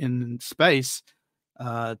in space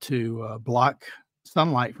to block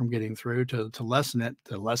sunlight from getting through to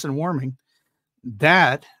lessen warming.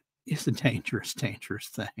 That is a dangerous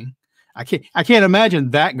thing. I can't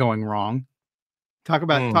imagine that going wrong. Talk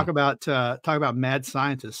about mad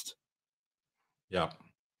scientists. Yeah.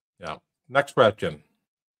 Next question.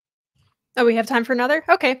 Oh, we have time for another?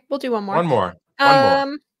 Okay, we'll do one more. One more.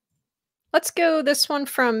 Let's go this one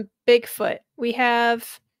from Bigfoot. We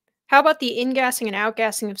have, how about the ingassing and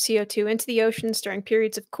outgassing of CO2 into the oceans during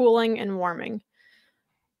periods of cooling and warming?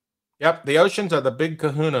 Yep, the oceans are the big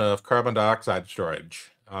kahuna of carbon dioxide storage.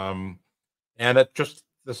 And it's just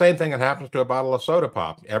the same thing that happens to a bottle of soda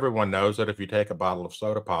pop. Everyone knows that if you take a bottle of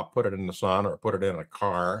soda pop, put it in the sun or put it in a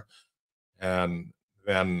car, and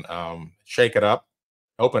then shake it up,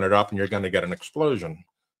 open it up, and you're going to get an explosion.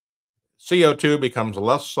 CO2 becomes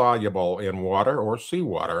less soluble in water or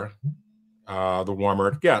seawater the warmer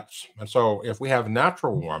it gets. And so if we have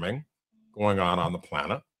natural warming going on the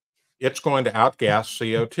planet, it's going to outgas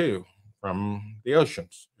CO2 from the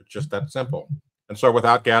oceans. It's just that simple. And so with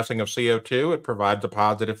outgassing of CO2, it provides a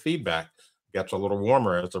positive feedback. gets a little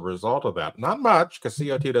warmer as a result of that. Not much, because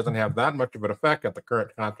CO2 doesn't have that much of an effect at the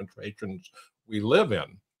current concentrations we live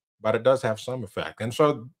in, but it does have some effect. And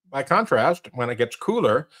so by contrast, when it gets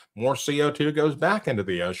cooler, more CO2 goes back into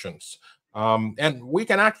the oceans. And we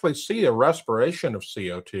can actually see a respiration of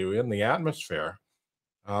CO2 in the atmosphere.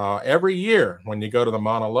 Every year, when you go to the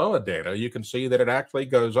Mauna Loa data, you can see that it actually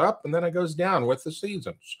goes up and then it goes down with the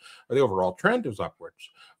seasons. The overall trend is upwards,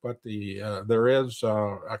 but there is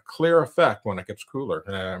a clear effect when it gets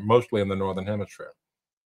cooler, mostly in the Northern Hemisphere.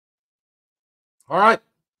 All right.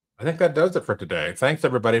 I think that does it for today. Thanks,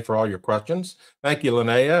 everybody, for all your questions. Thank you,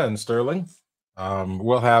 Linnea and Sterling.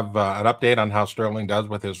 We'll have an update on how Sterling does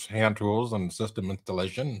with his hand tools and system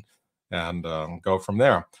installation, and go from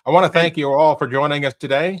there. I want to thank you all for joining us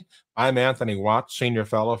today. I'm Anthony Watts, Senior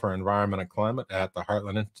Fellow for Environment and Climate at the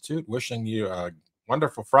Heartland Institute, wishing you a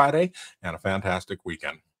wonderful Friday and a fantastic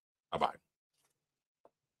weekend. Bye-bye.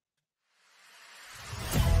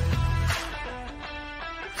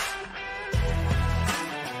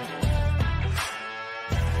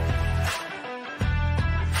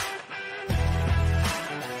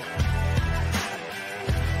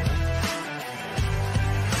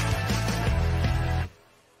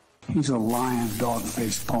 He's a lion,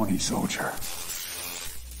 dog-faced pony soldier.